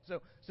setting.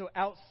 So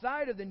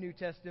outside of the New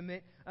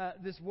Testament,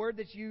 this word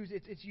that's used,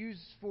 it's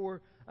used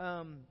for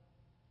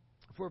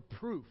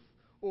proof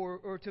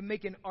or to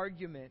make an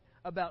argument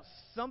about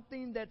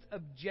something that's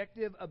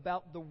objective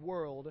about the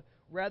world,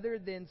 rather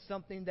than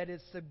something that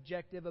is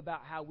subjective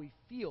about how we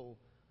feel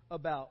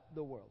about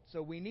the world.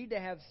 So we need to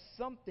have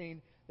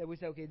something that we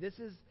say, okay, this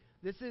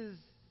is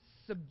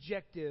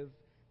subjective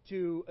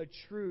to a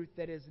truth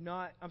that is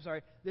not,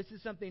 this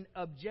is something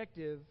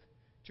objective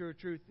to a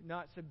truth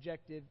not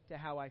subjective to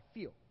how I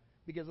feel.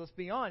 Because let's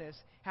be honest,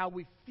 how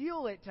we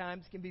feel at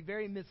times can be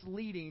very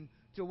misleading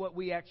to what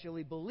we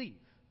actually believe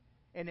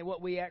and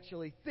what we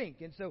actually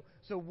think. And so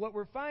what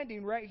we're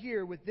finding right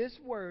here with this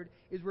word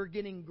is we're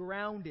getting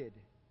grounded.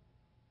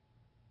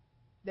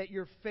 That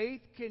your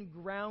faith can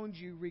ground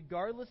you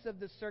regardless of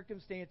the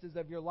circumstances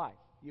of your life.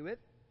 You with?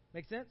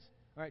 Make sense?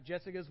 All right,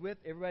 Jessica's with.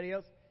 Everybody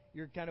else?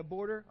 You're kind of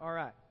border? All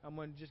right. I'm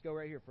going to just go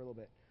right here for a little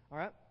bit. All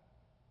right?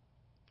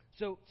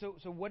 So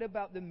what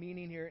about the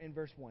meaning here in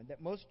verse 1?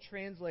 That most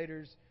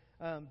translators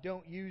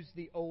don't use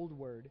the old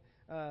word,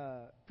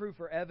 proof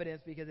or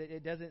evidence, because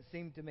it doesn't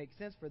seem to make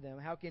sense for them.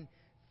 How can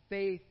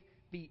faith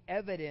be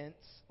evidence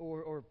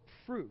or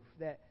proof?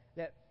 That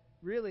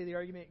really the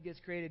argument gets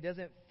created,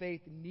 doesn't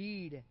faith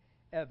need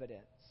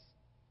evidence?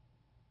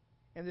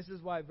 And this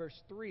is why verse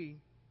 3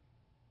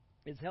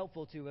 is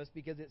helpful to us,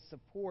 because it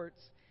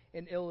supports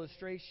an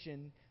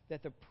illustration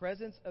that the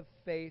presence of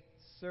faith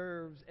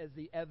serves as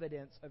the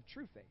evidence of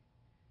true faith.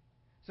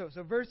 So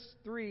verse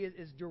 3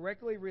 is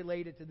directly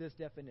related to this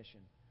definition.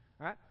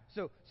 All right?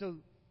 So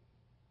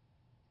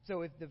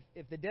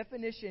if the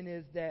definition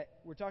is that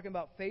we're talking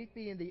about faith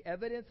being the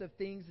evidence of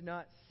things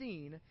not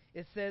seen,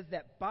 it says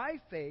that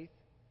by faith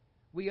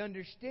we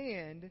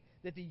understand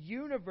that the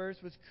universe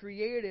was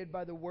created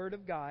by the Word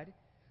of God,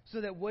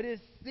 so that what is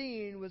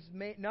seen was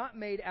not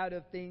made out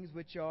of things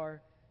which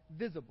are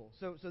visible.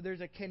 So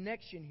there's a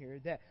connection here.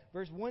 That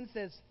verse 1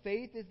 says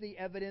faith is the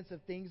evidence of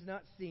things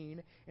not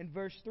seen, and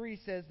verse 3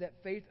 says that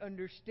faith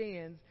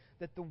understands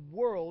that the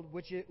world,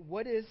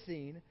 what is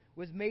seen,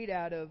 was made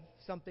out of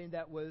something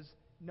that was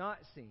not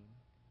seen,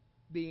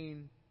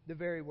 being the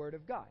very Word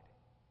of God.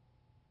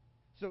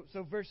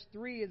 So verse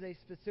 3 is a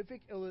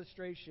specific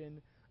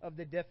illustration of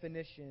the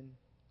definition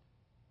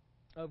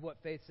of what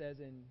faith says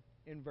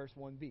in verse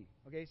 1b.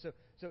 Okay, so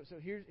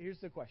here's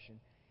the question.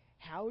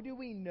 How do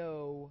we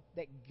know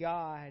that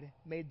God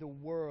made the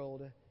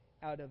world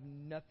out of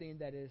nothing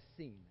that is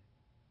seen?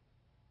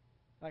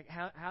 Like,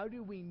 how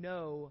do we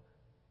know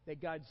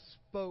that God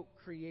spoke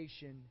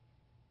creation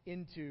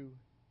into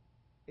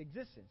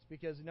existence?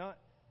 Because not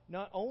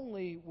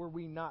only were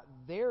we not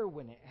there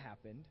when it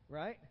happened,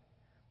 right?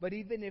 But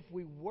even if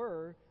we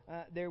were,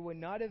 we would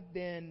not have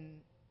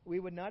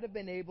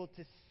been able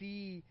to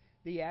see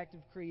the act of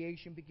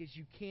creation, because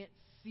you can't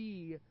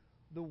see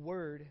the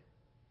word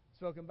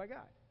spoken by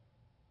God.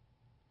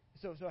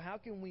 So how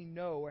can we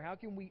know, or how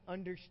can we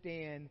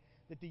understand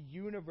that the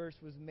universe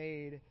was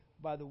made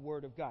by the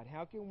Word of God?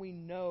 How can we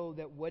know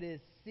that what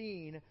is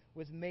seen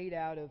was made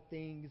out of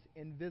things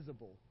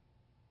invisible?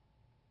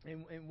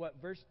 And what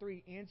verse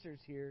 3 answers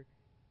here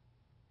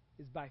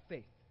is by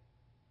faith.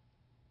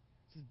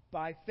 This is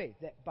by faith.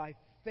 That by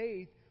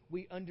faith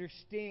we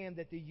understand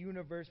that the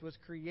universe was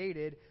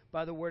created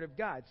by the Word of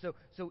God.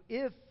 So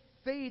if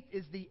faith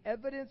is the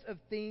evidence of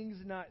things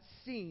not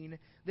seen,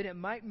 then it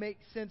might make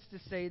sense to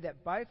say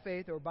that by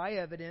faith or by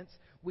evidence,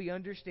 we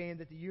understand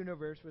that the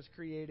universe was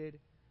created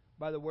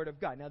by the Word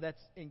of God. Now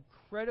that's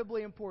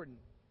incredibly important,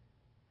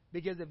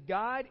 because if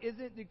God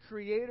isn't the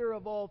creator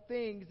of all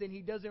things, then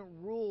He doesn't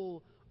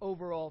rule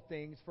over all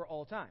things for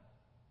all time.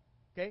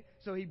 Okay?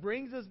 So he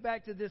brings us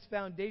back to this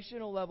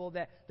foundational level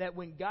that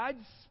when God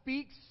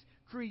speaks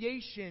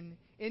creation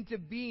into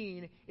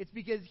being, it's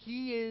because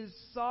He is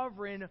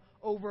sovereign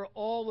over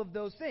all of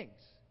those things.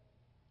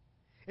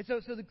 And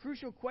so the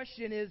crucial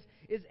question is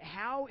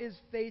how is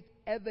faith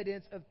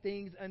evidence of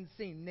things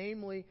unseen?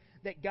 Namely,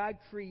 that God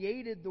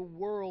created the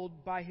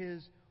world by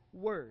His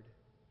Word.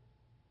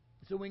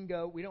 So we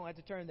don't have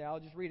to turn there, I'll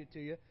just read it to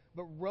you.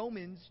 But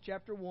Romans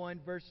chapter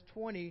 1, verse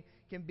 20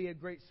 can be a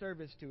great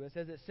service to us,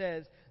 as it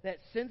says that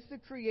since the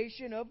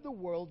creation of the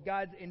world,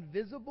 God's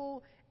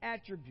invisible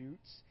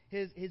attributes,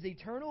 His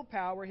eternal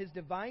power, His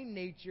divine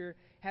nature,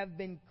 have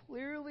been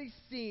clearly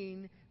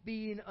seen,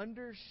 being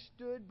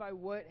understood by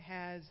what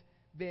has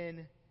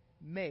been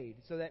made.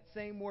 So that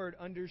same word,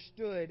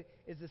 understood,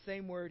 is the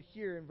same word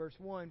here in verse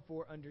 1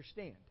 for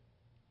understand.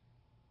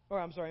 Or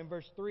I'm sorry, in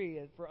verse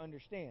 3 for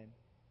understand.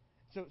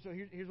 So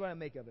here's what I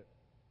make of it.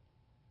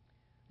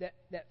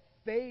 That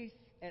faith,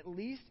 at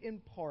least in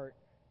part,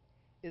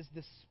 is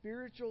the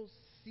spiritual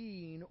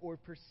seeing or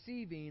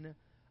perceiving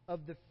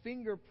of the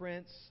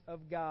fingerprints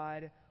of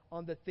God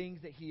on the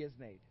things that He has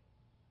made.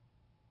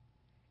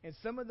 And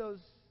some of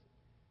those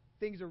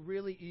things are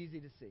really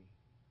easy to see.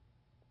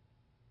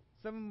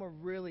 Some of them are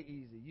really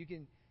easy. You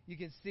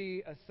can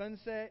see a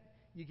sunset,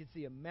 you can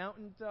see a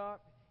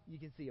mountaintop, you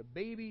can see a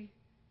baby,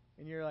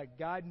 and you're like,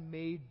 God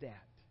made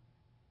that.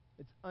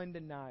 It's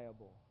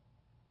undeniable.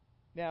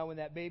 Now, when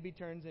that baby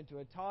turns into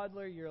a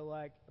toddler, you're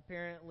like,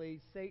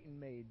 apparently Satan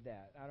made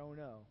that. I don't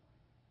know.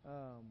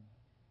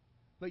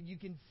 But you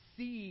can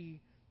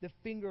see the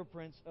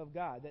fingerprints of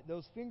God. That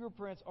those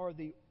fingerprints are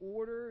the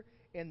order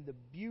and the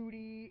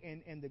beauty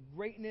and the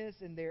greatness,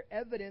 and they're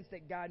evidence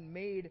that God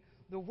made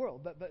the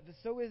world. But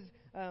so is,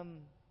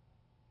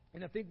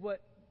 and I think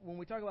when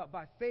we talk about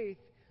by faith,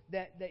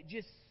 that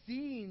just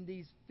seeing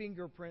these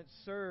fingerprints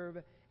serve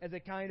as a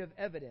kind of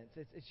evidence.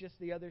 It's just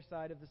the other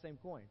side of the same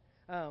coin.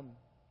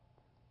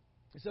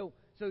 So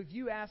if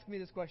you ask me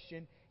this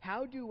question,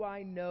 how do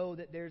I know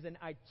that there's an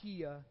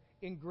IKEA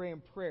in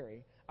Grand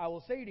Prairie? I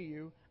will say to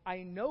you,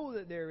 I know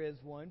that there is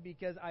one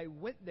because I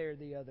went there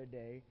the other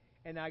day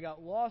and I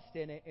got lost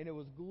in it and it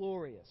was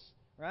glorious,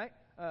 right?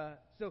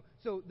 So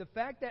the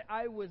fact that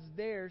I was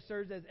there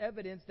serves as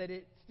evidence that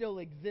it still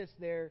exists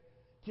there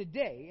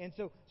today. And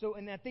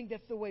and I think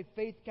that's the way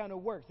faith kind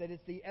of works, that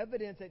it's the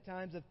evidence at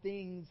times of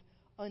things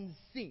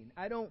unseen.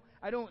 I don't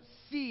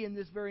see in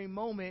this very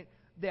moment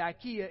the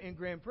IKEA in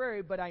Grand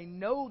Prairie, but I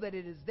know that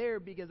it is there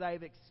because I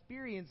have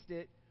experienced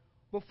it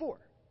before.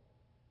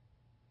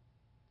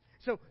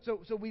 So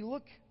we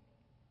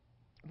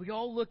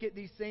all look at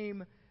these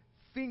same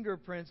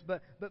fingerprints,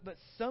 but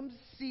some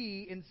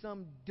see and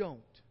some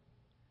don't.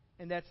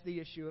 And that's the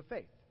issue of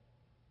faith.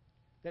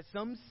 That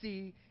some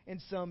see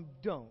and some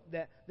don't.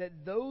 That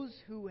those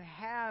who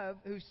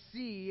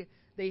see,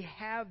 they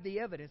have the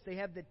evidence, they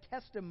have the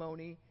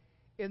testimony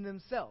in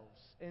themselves.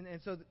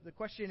 And so the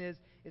question is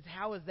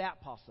how is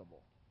that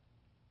possible?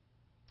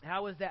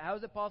 How is that? How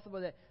is it possible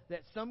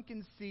that some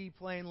can see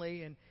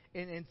plainly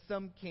and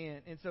some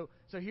can't? And so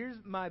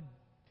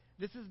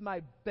this is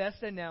my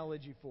best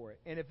analogy for it.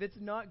 And if it's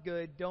not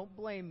good, don't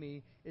blame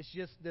me. It's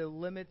just the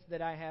limits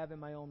that I have in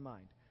my own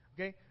mind.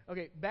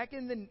 Okay. Back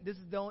in this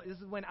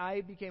is when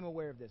I became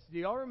aware of this. Do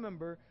y'all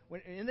remember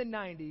when in the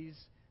 90s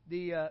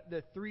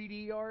the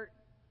 3D art,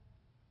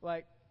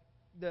 like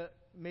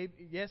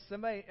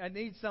somebody, I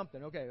need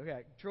something.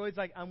 Okay. Troy's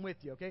like, I'm with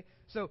you. Okay.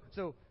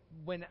 So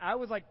when I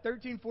was like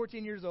 13,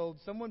 14 years old,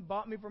 someone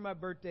bought me for my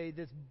birthday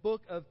this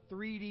book of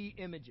 3D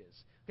images.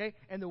 Okay.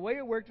 And the way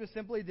it worked was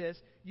simply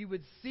this: you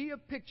would see a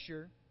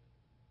picture,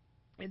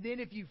 and then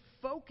if you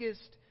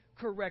focused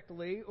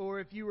correctly,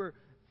 or if you were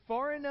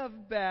far enough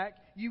back,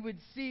 you would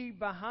see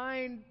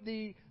behind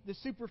the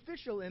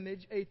superficial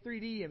image a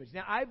 3D image.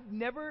 Now, I've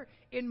never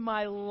in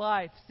my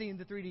life seen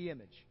the 3D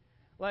image.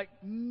 Like,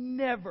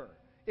 never.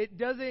 It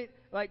doesn't,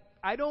 like,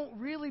 I don't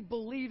really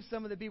believe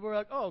some of the people are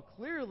like, oh,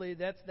 clearly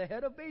that's the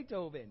head of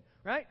Beethoven,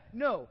 right?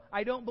 No,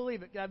 I don't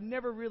believe it. I've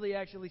never really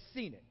actually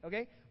seen it,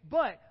 okay?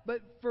 But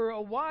for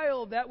a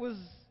while, that was,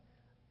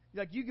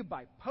 like, you could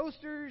buy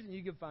posters, and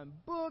you could find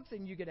books,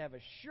 and you could have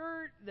a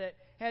shirt that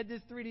had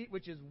this 3D,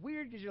 which is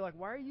weird because you're like,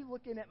 why are you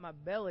looking at my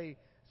belly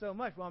so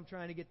much? Well, I'm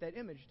trying to get that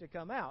image to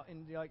come out.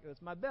 And you're like,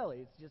 it's my belly.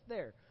 It's just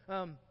there.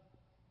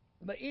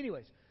 But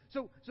anyways,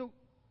 so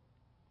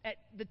at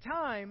the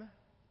time,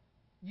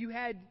 you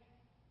had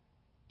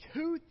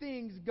two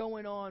things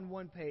going on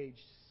one page.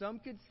 Some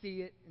could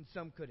see it, and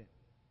some couldn't.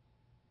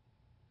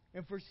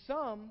 And for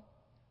some,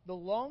 the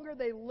longer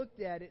they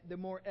looked at it, the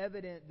more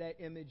evident that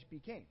image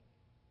became.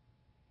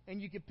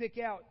 And you could pick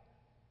out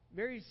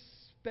very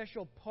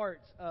special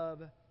parts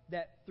of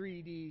that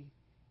 3D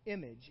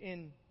image.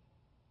 And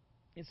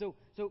so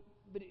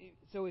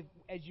if,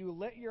 as you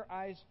let your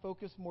eyes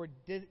focus more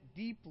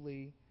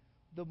deeply,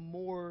 the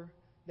more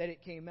that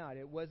it came out.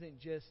 It wasn't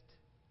just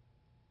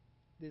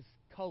this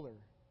color,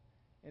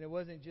 and it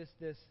wasn't just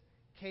this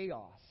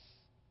chaos.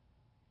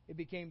 It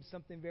became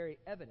something very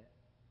evident.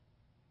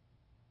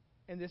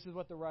 And this is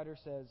what the writer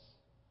says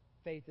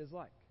faith is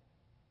like.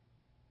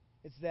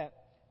 It's that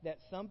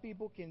some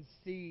people can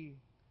see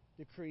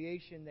the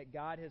creation that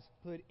God has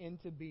put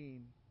into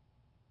being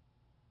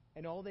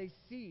and all they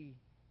see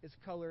is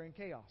color and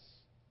chaos.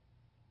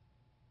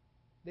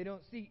 They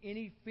don't see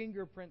any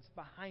fingerprints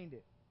behind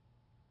it.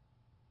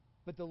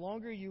 But the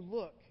longer you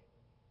look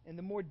and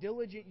the more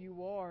diligent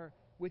you are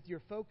with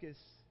your focus,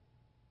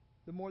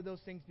 the more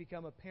those things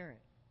become apparent.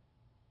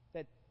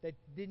 That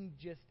didn't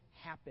just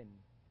happen.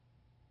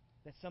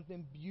 That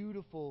something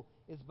beautiful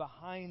is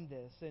behind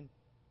this. And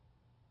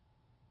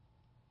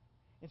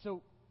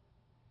so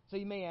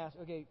you may ask,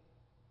 okay,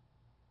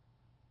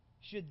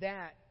 should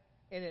that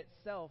in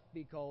itself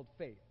be called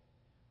faith?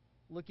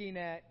 Looking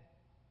at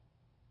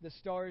the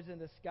stars in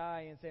the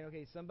sky and saying,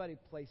 okay, somebody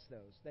placed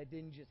those. That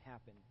didn't just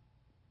happen.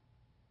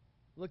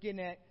 Looking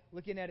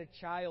at a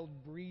child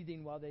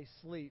breathing while they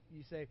sleep,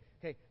 you say,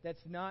 okay,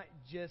 that's not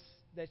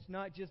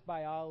just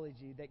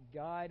biology. That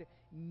God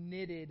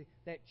knitted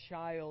that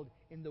child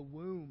in the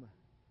womb.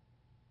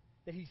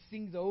 That He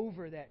sings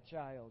over that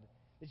child.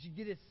 That you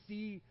get to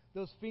see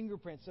those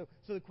fingerprints. So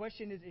the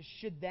question is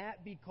should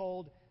that be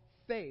called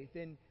faith?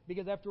 And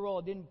because after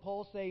all, didn't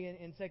Paul say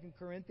in 2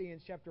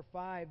 Corinthians chapter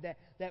 5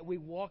 that we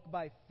walk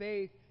by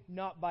faith,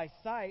 not by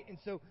sight? And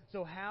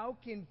so how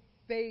can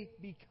faith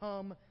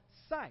become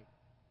sight?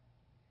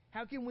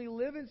 How can we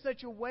live in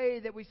such a way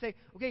that we say,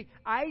 okay,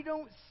 I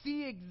don't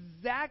see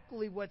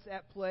exactly what's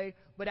at play,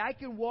 but I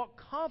can walk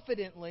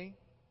confidently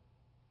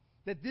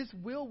that this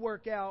will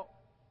work out,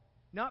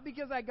 not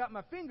because I got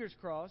my fingers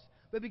crossed,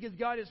 but because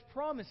God has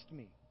promised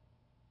me.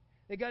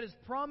 That God has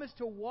promised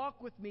to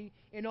walk with me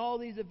in all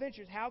these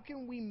adventures. How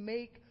can we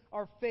make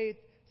our faith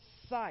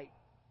sight?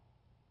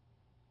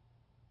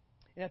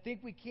 And I think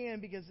we can,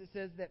 because it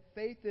says that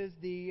faith is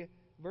the,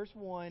 verse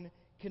 1,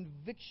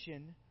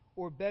 conviction,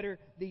 or better,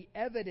 the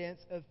evidence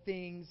of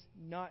things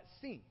not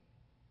seen.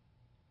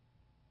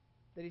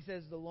 That he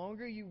says the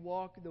longer you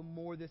walk, the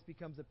more this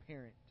becomes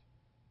apparent.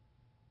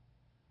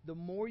 The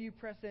more you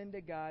press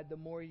into God, the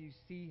more you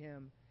see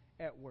Him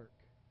at work.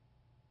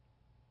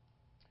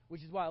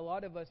 Which is why a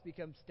lot of us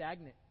become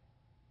stagnant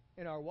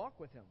in our walk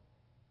with Him.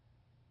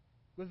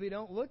 Because we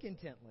don't look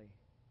intently.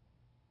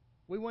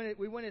 We want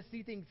to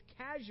see things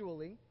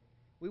casually.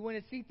 We want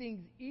to see things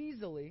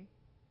easily.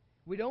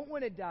 We don't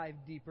want to dive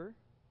deeper.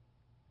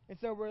 And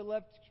so we're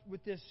left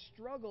with this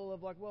struggle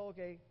of like, well,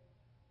 okay,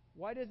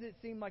 why does it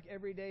seem like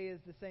every day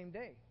is the same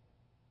day?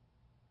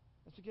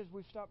 That's because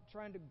we've stopped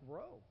trying to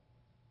grow.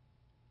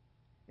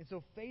 And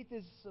so faith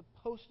is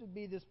supposed to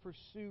be this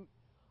pursuit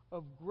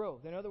of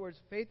growth. In other words,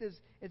 faith is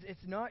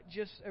it's not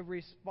just a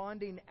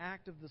responding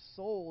act of the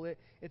soul.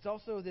 It's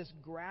also this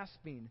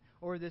grasping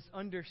or this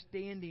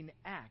understanding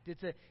act.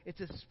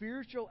 It's a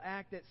spiritual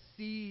act that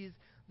sees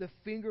the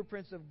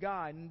fingerprints of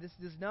God. And this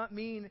does not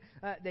mean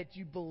that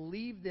you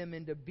believe them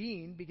into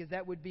being, because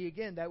that would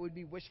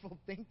be wishful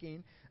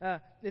thinking.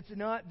 It's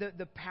not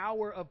the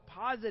power of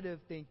positive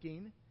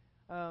thinking.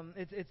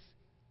 It's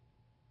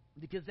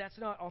because that's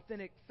not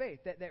authentic faith.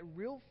 That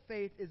real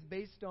faith is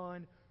based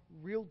on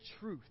real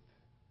truth.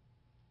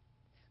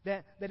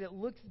 That it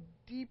looks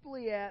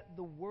deeply at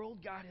the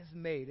world God has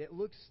made. It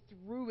looks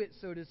through it,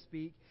 so to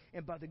speak,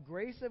 and by the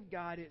grace of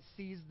God, it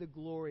sees the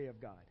glory of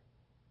God.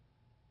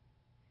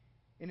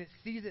 And it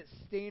sees it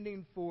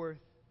standing forth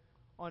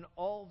on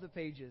all the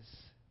pages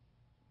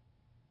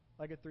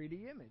like a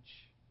 3D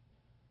image.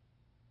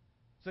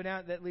 So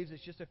now that leaves us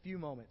just a few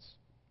moments,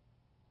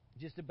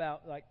 just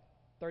about like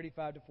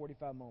 35 to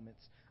 45 moments,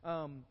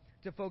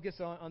 to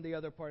focus on the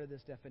other part of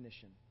this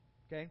definition.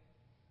 Okay?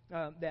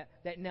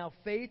 That now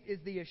faith is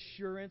the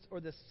assurance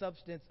or the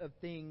substance of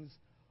things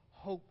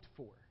hoped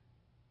for.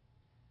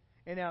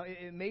 And now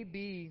it may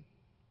be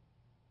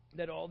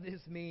that all this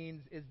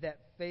means is that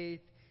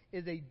faith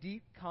is a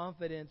deep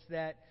confidence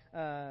that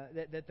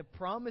the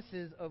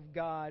promises of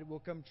God will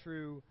come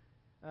true,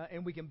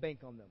 and we can bank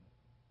on them.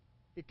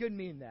 It could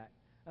mean that,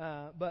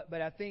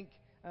 but I think,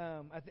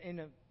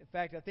 in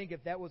fact, I think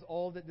if that was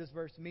all that this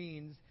verse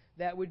means,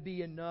 that would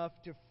be enough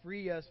to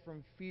free us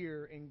from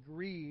fear and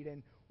greed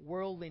and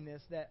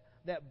worldliness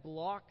that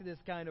block this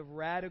kind of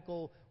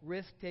radical,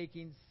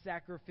 risk-taking,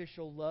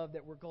 sacrificial love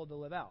that we're called to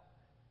live out.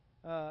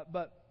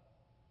 But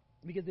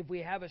because if we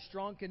have a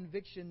strong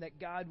conviction that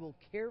God will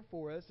care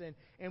for us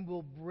and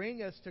will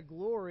bring us to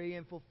glory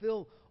and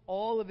fulfill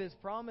all of His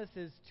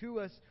promises to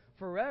us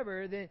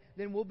forever,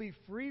 then we'll be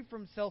free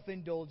from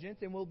self-indulgence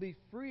and we'll be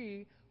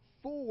free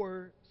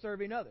for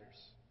serving others.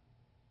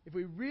 If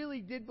we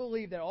really did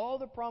believe that all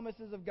the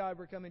promises of God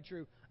were coming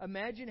true,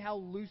 imagine how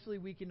loosely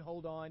we can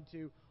hold on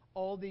to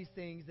all these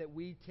things that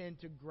we tend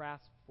to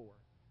grasp for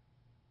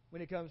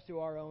when it comes to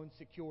our own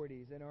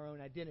securities and our own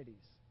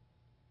identities.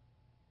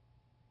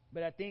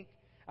 But I think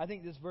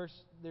this verse,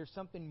 there's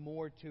something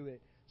more to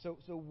it. So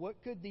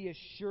what could the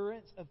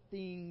assurance of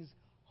things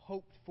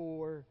hoped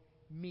for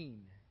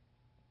mean?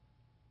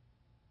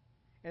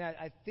 And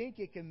I think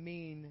it can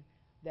mean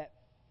that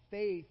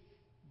faith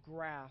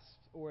grasps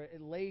or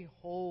it lay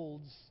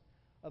holds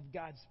of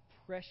God's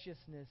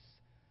preciousness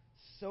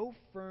so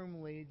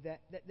firmly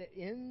that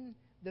in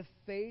the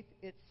faith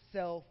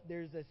itself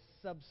there's a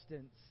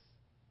substance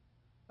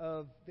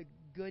of the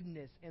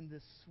goodness and the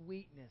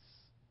sweetness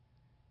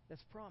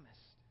that's promised.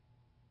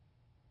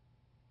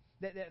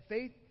 That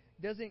faith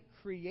doesn't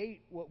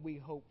create what we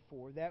hope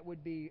for. That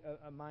would be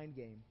a mind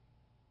game.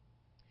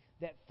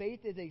 That faith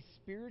is a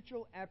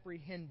spiritual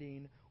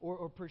apprehending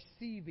or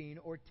perceiving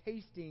or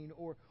tasting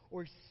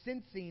or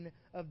sensing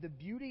of the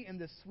beauty and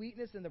the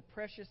sweetness and the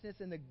preciousness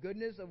and the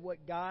goodness of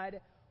what God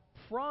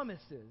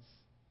promises,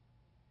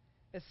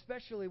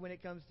 especially when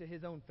it comes to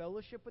His own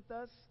fellowship with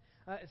us,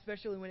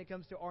 especially when it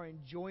comes to our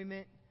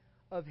enjoyment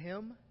of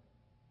Him.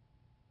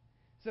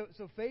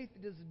 So faith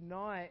does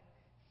not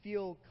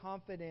feel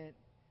confident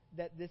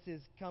that this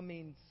is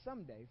coming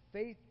someday.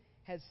 Faith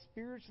has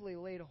spiritually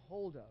laid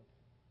hold of.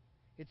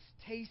 It's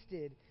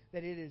tasted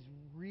that it is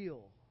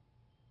real.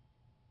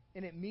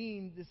 And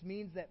this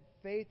means that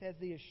faith has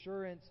the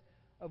assurance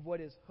of what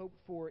is hoped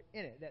for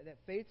in it. That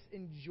faith's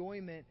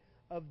enjoyment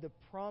of the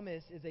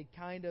promise is a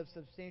kind of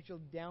substantial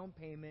down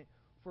payment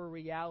for a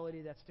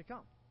reality that's to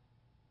come.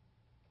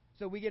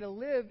 So we get to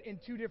live in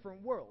two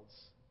different worlds.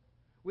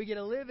 We get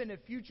to live in a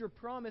future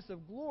promise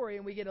of glory,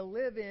 and we get to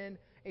live in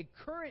a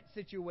current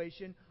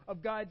situation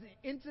of God's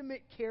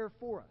intimate care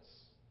for us.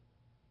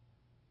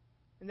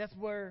 And that's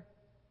where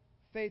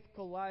faith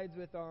collides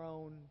with our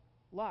own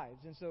lives.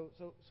 And so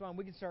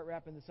we can start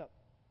wrapping this up.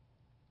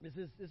 This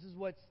is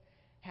what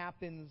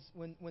happens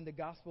when the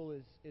gospel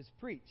is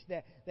preached.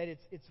 That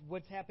it's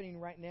what's happening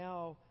right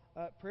now,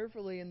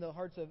 prayerfully in the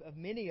hearts of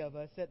many of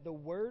us, that the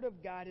Word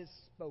of God is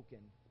spoken.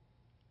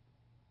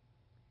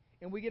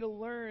 And we get to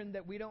learn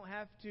that we don't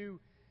have to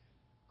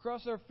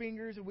cross our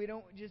fingers, and we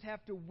don't just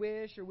have to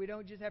wish, or we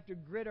don't just have to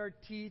grit our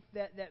teeth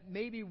that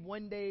maybe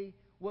one day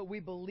what we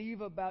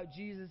believe about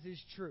Jesus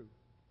is true.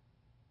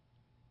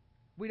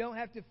 We don't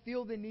have to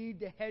feel the need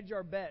to hedge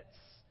our bets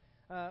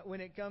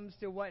when it comes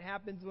to what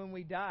happens when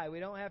we die. We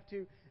don't have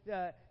to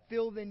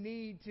feel the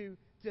need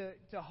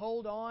to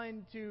hold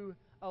on to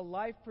a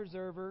life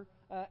preserver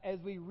as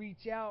we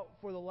reach out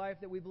for the life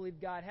that we believe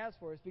God has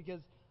for us,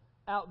 because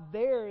out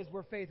there is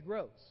where faith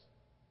grows,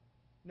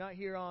 not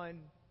here on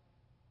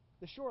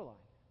the shoreline.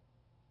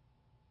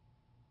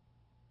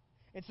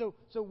 And so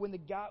when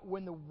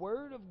the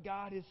Word of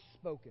God is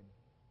spoken,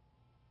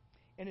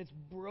 and it's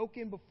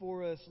broken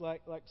before us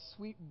like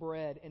sweet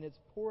bread, and it's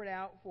poured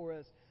out for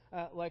us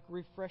like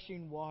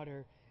refreshing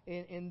water,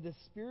 and the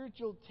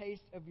spiritual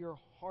taste of your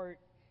heart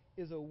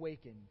is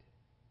awakened,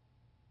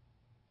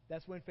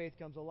 that's when faith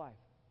comes alive.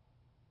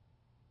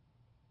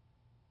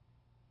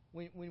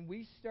 When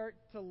we start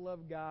to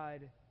love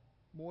God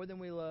more than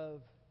we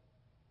love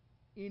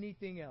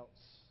anything else,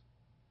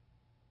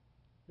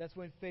 that's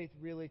when faith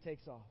really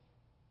takes off.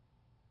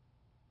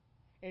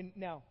 And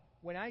now,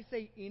 when I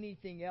say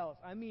anything else,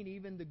 I mean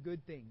even the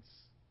good things.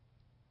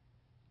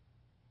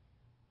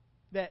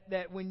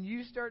 That when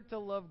you start to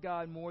love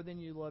God more than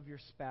you love your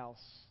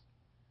spouse,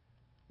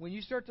 when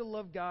you start to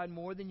love God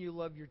more than you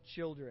love your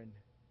children,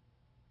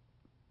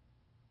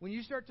 when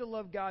you start to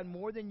love God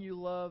more than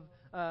you love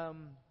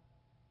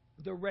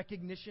the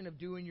recognition of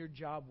doing your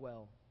job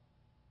well,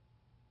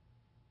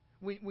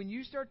 when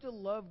you start to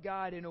love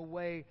God in a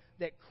way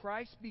that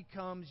Christ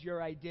becomes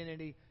your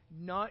identity,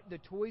 not the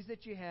toys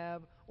that you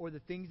have or the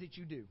things that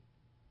you do.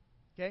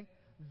 Okay?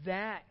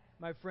 That,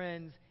 my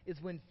friends, is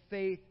when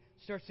faith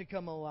starts to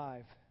come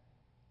alive.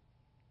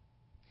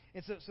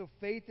 And so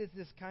faith is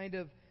this kind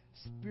of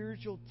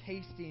spiritual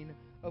tasting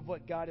of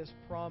what God has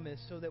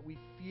promised, so that we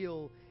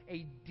feel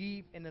a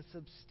deep and a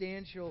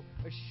substantial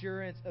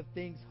assurance of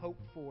things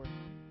hoped for.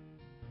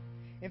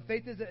 And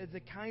faith is a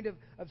kind of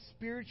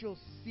spiritual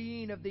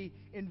seeing of the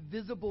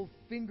invisible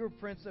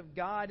fingerprints of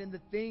God and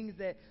the things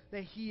that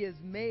He has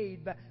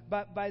made.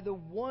 But by the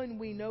one,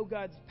 we know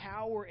God's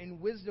power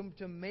and wisdom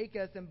to make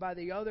us, and by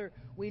the other,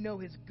 we know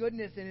His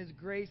goodness and His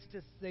grace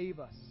to save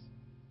us.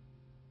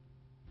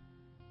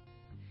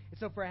 And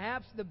so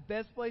perhaps the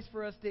best place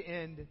for us to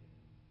end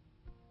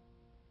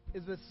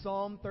is with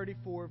Psalm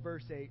 34,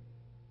 verse 8,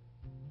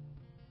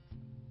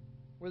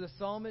 where the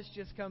psalmist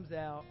just comes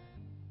out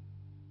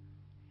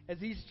as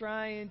he's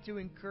trying to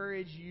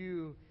encourage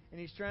you, and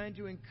he's trying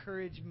to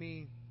encourage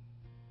me.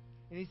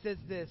 And he says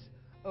this: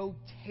 "Oh,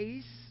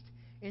 taste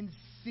and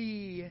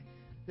see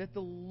that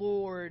the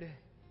Lord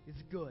is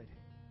good.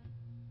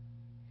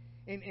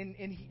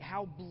 And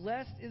how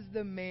blessed is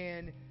the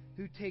man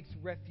who takes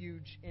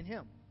refuge in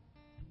Him."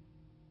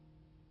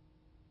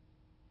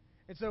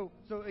 And so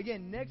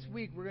again, next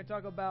week we're going to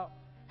talk about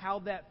how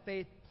that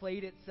faith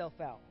played itself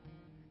out.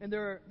 And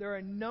there are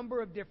a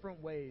number of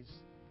different ways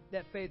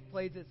that faith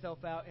plays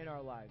itself out in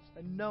our lives.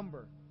 A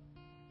number.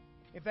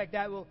 In fact,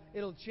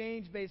 it'll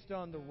change based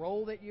on the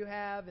role that you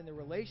have, and the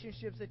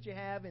relationships that you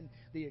have, and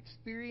the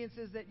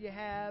experiences that you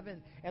have,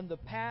 and the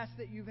past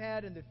that you've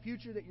had, and the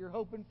future that you're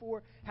hoping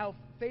for. How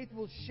faith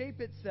will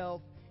shape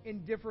itself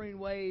in differing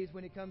ways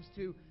when it comes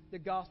to the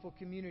gospel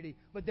community.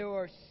 But there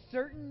are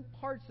certain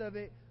parts of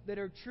it that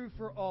are true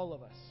for all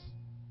of us.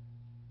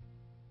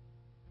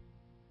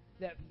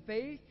 That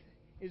faith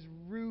is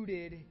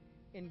rooted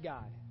in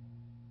God.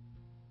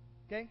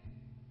 Okay?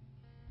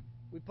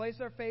 We place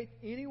our faith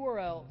anywhere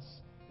else,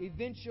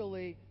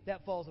 eventually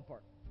that falls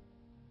apart.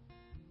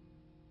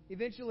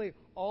 Eventually,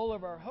 all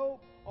of our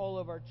hope, all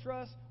of our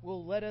trust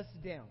will let us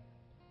down.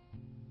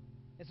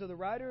 And so the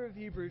writer of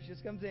Hebrews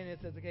just comes in and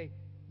says, okay,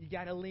 you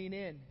got to lean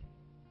in.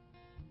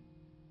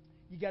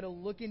 You got to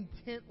look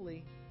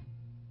intently.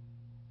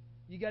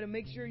 You got to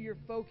make sure you're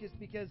focused,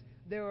 because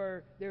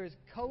there is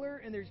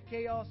color and there's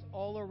chaos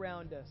all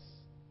around us.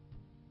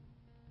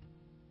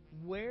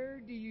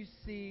 Where do you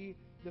see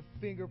the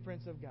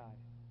fingerprints of God?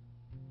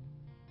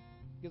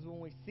 Because when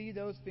we see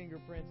those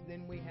fingerprints,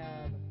 then we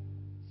have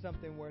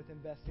something worth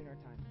investing our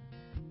time.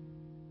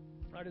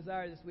 Our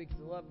desire this week is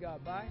to love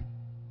God by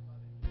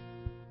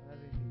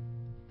loving people.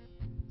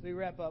 So we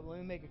wrap up. Let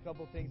me make a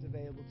couple things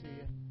available to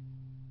you.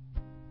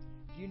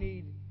 If you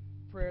need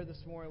prayer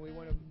this morning, we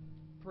want to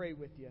pray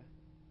with you.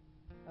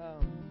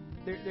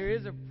 There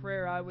is a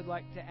prayer I would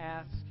like to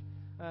ask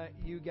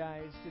you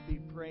guys to be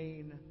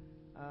praying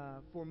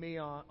for me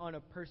on a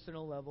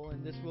personal level,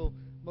 and this will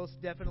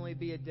most definitely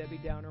be a Debbie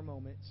Downer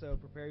moment, so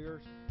prepare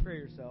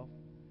yourself.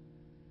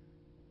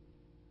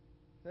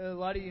 A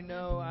lot of you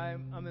know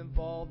I'm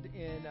involved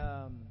in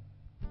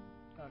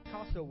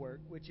CASA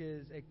work, which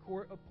is a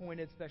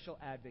court-appointed special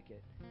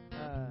advocate.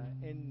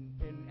 And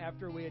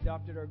after we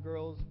adopted our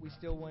girls, I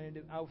still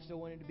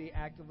wanted to be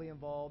actively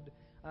involved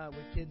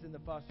with kids in the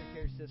foster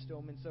care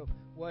system. And so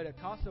what a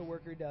CASA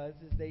worker does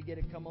is they get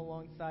to come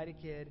alongside a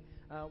kid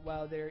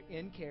while they're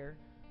in care,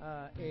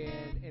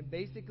 and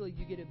basically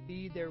you get to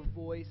be their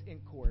voice in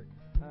court.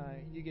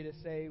 You get to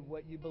say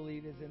what you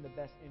believe is in the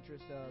best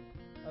interest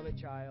of a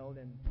child,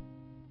 and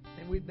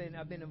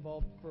I've been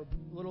involved for a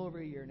little over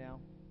a year now.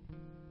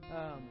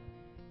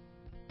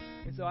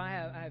 And so I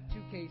have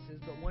two cases,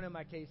 but one of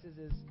my cases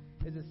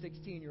is a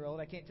 16-year-old.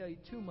 I can't tell you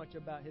too much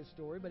about his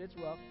story, but it's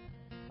rough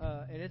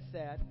and it's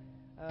sad.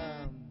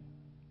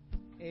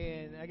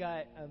 And I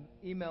got an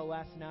email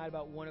last night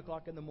about 1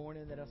 o'clock in the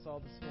morning that I saw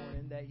this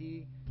morning that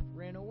he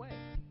ran away.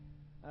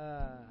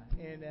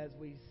 And as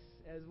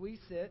we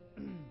sit,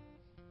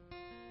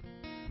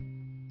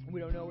 we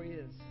don't know where he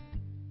is.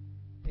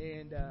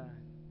 And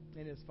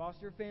his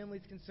foster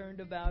family's concerned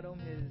about him.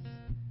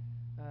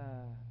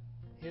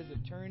 His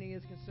attorney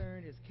is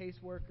concerned. His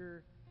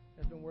caseworker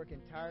has been working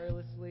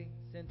tirelessly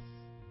since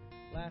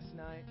last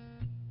night.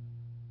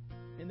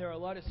 And there are a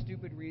lot of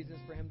stupid reasons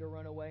for him to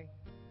run away.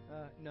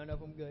 None of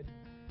them good.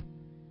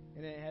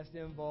 And it has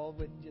to involve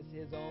with just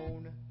his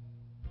own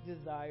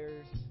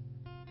desires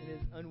and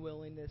his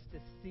unwillingness to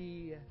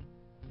see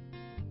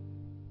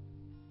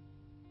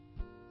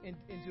and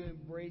to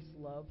embrace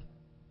love.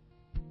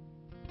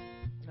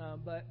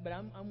 But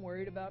I'm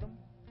worried about him.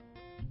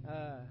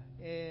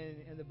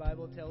 And the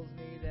Bible tells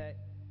me that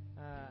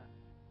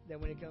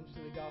when it comes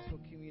to the gospel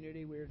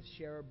community, we're to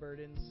share our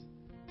burdens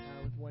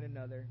with one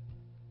another.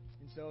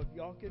 And so if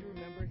y'all could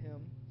remember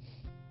him,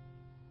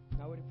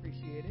 I would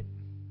appreciate it.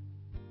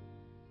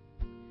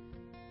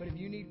 But if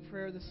you need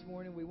prayer this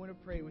morning, we want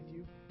to pray with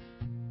you.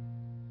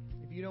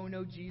 If you don't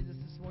know Jesus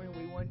this morning,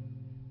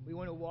 we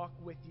want to walk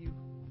with you.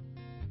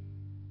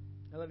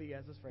 I love you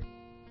guys. Let's pray.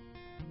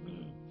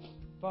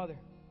 Father,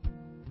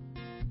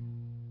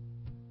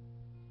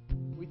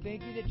 we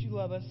thank you that you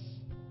love us.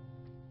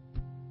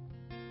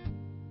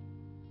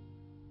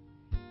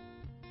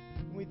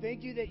 We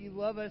thank you that you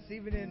love us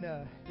even in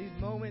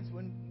these moments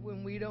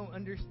when we don't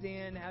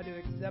understand how to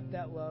accept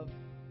that love.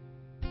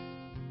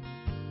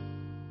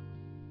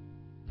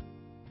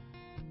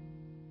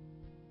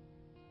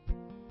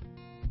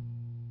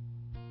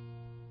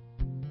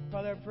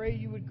 Father, I pray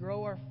you would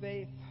grow our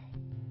faith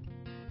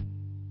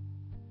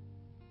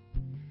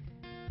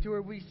to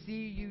where we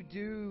see you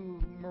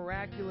do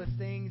miraculous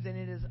things and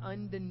it is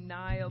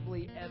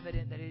undeniably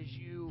evident that it is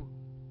you.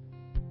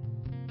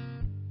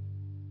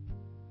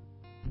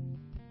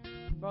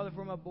 Father,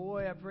 for my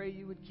boy, I pray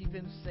you would keep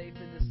him safe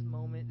in this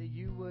moment, that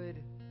you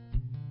would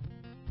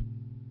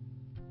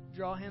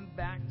draw him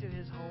back to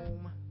his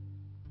home.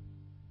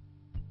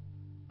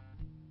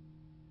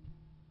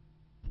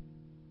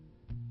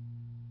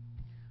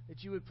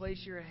 That you would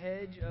place your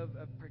hedge of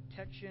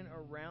protection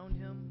around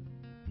him.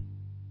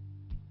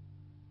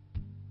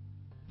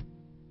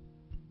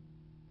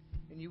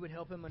 And you would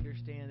help him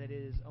understand that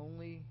it is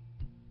only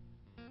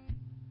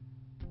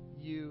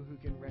you who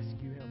can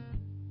rescue him.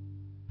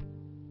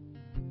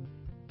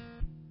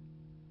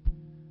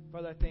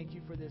 Father, I thank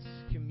you for this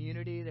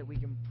community, that we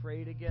can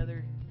pray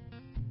together,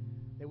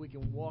 that we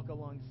can walk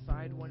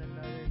alongside one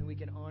another, and we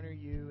can honor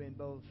you in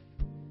both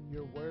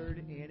your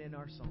word and in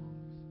our songs.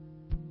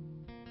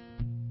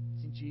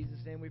 It's in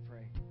Jesus' name we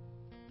pray.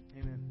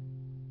 Amen.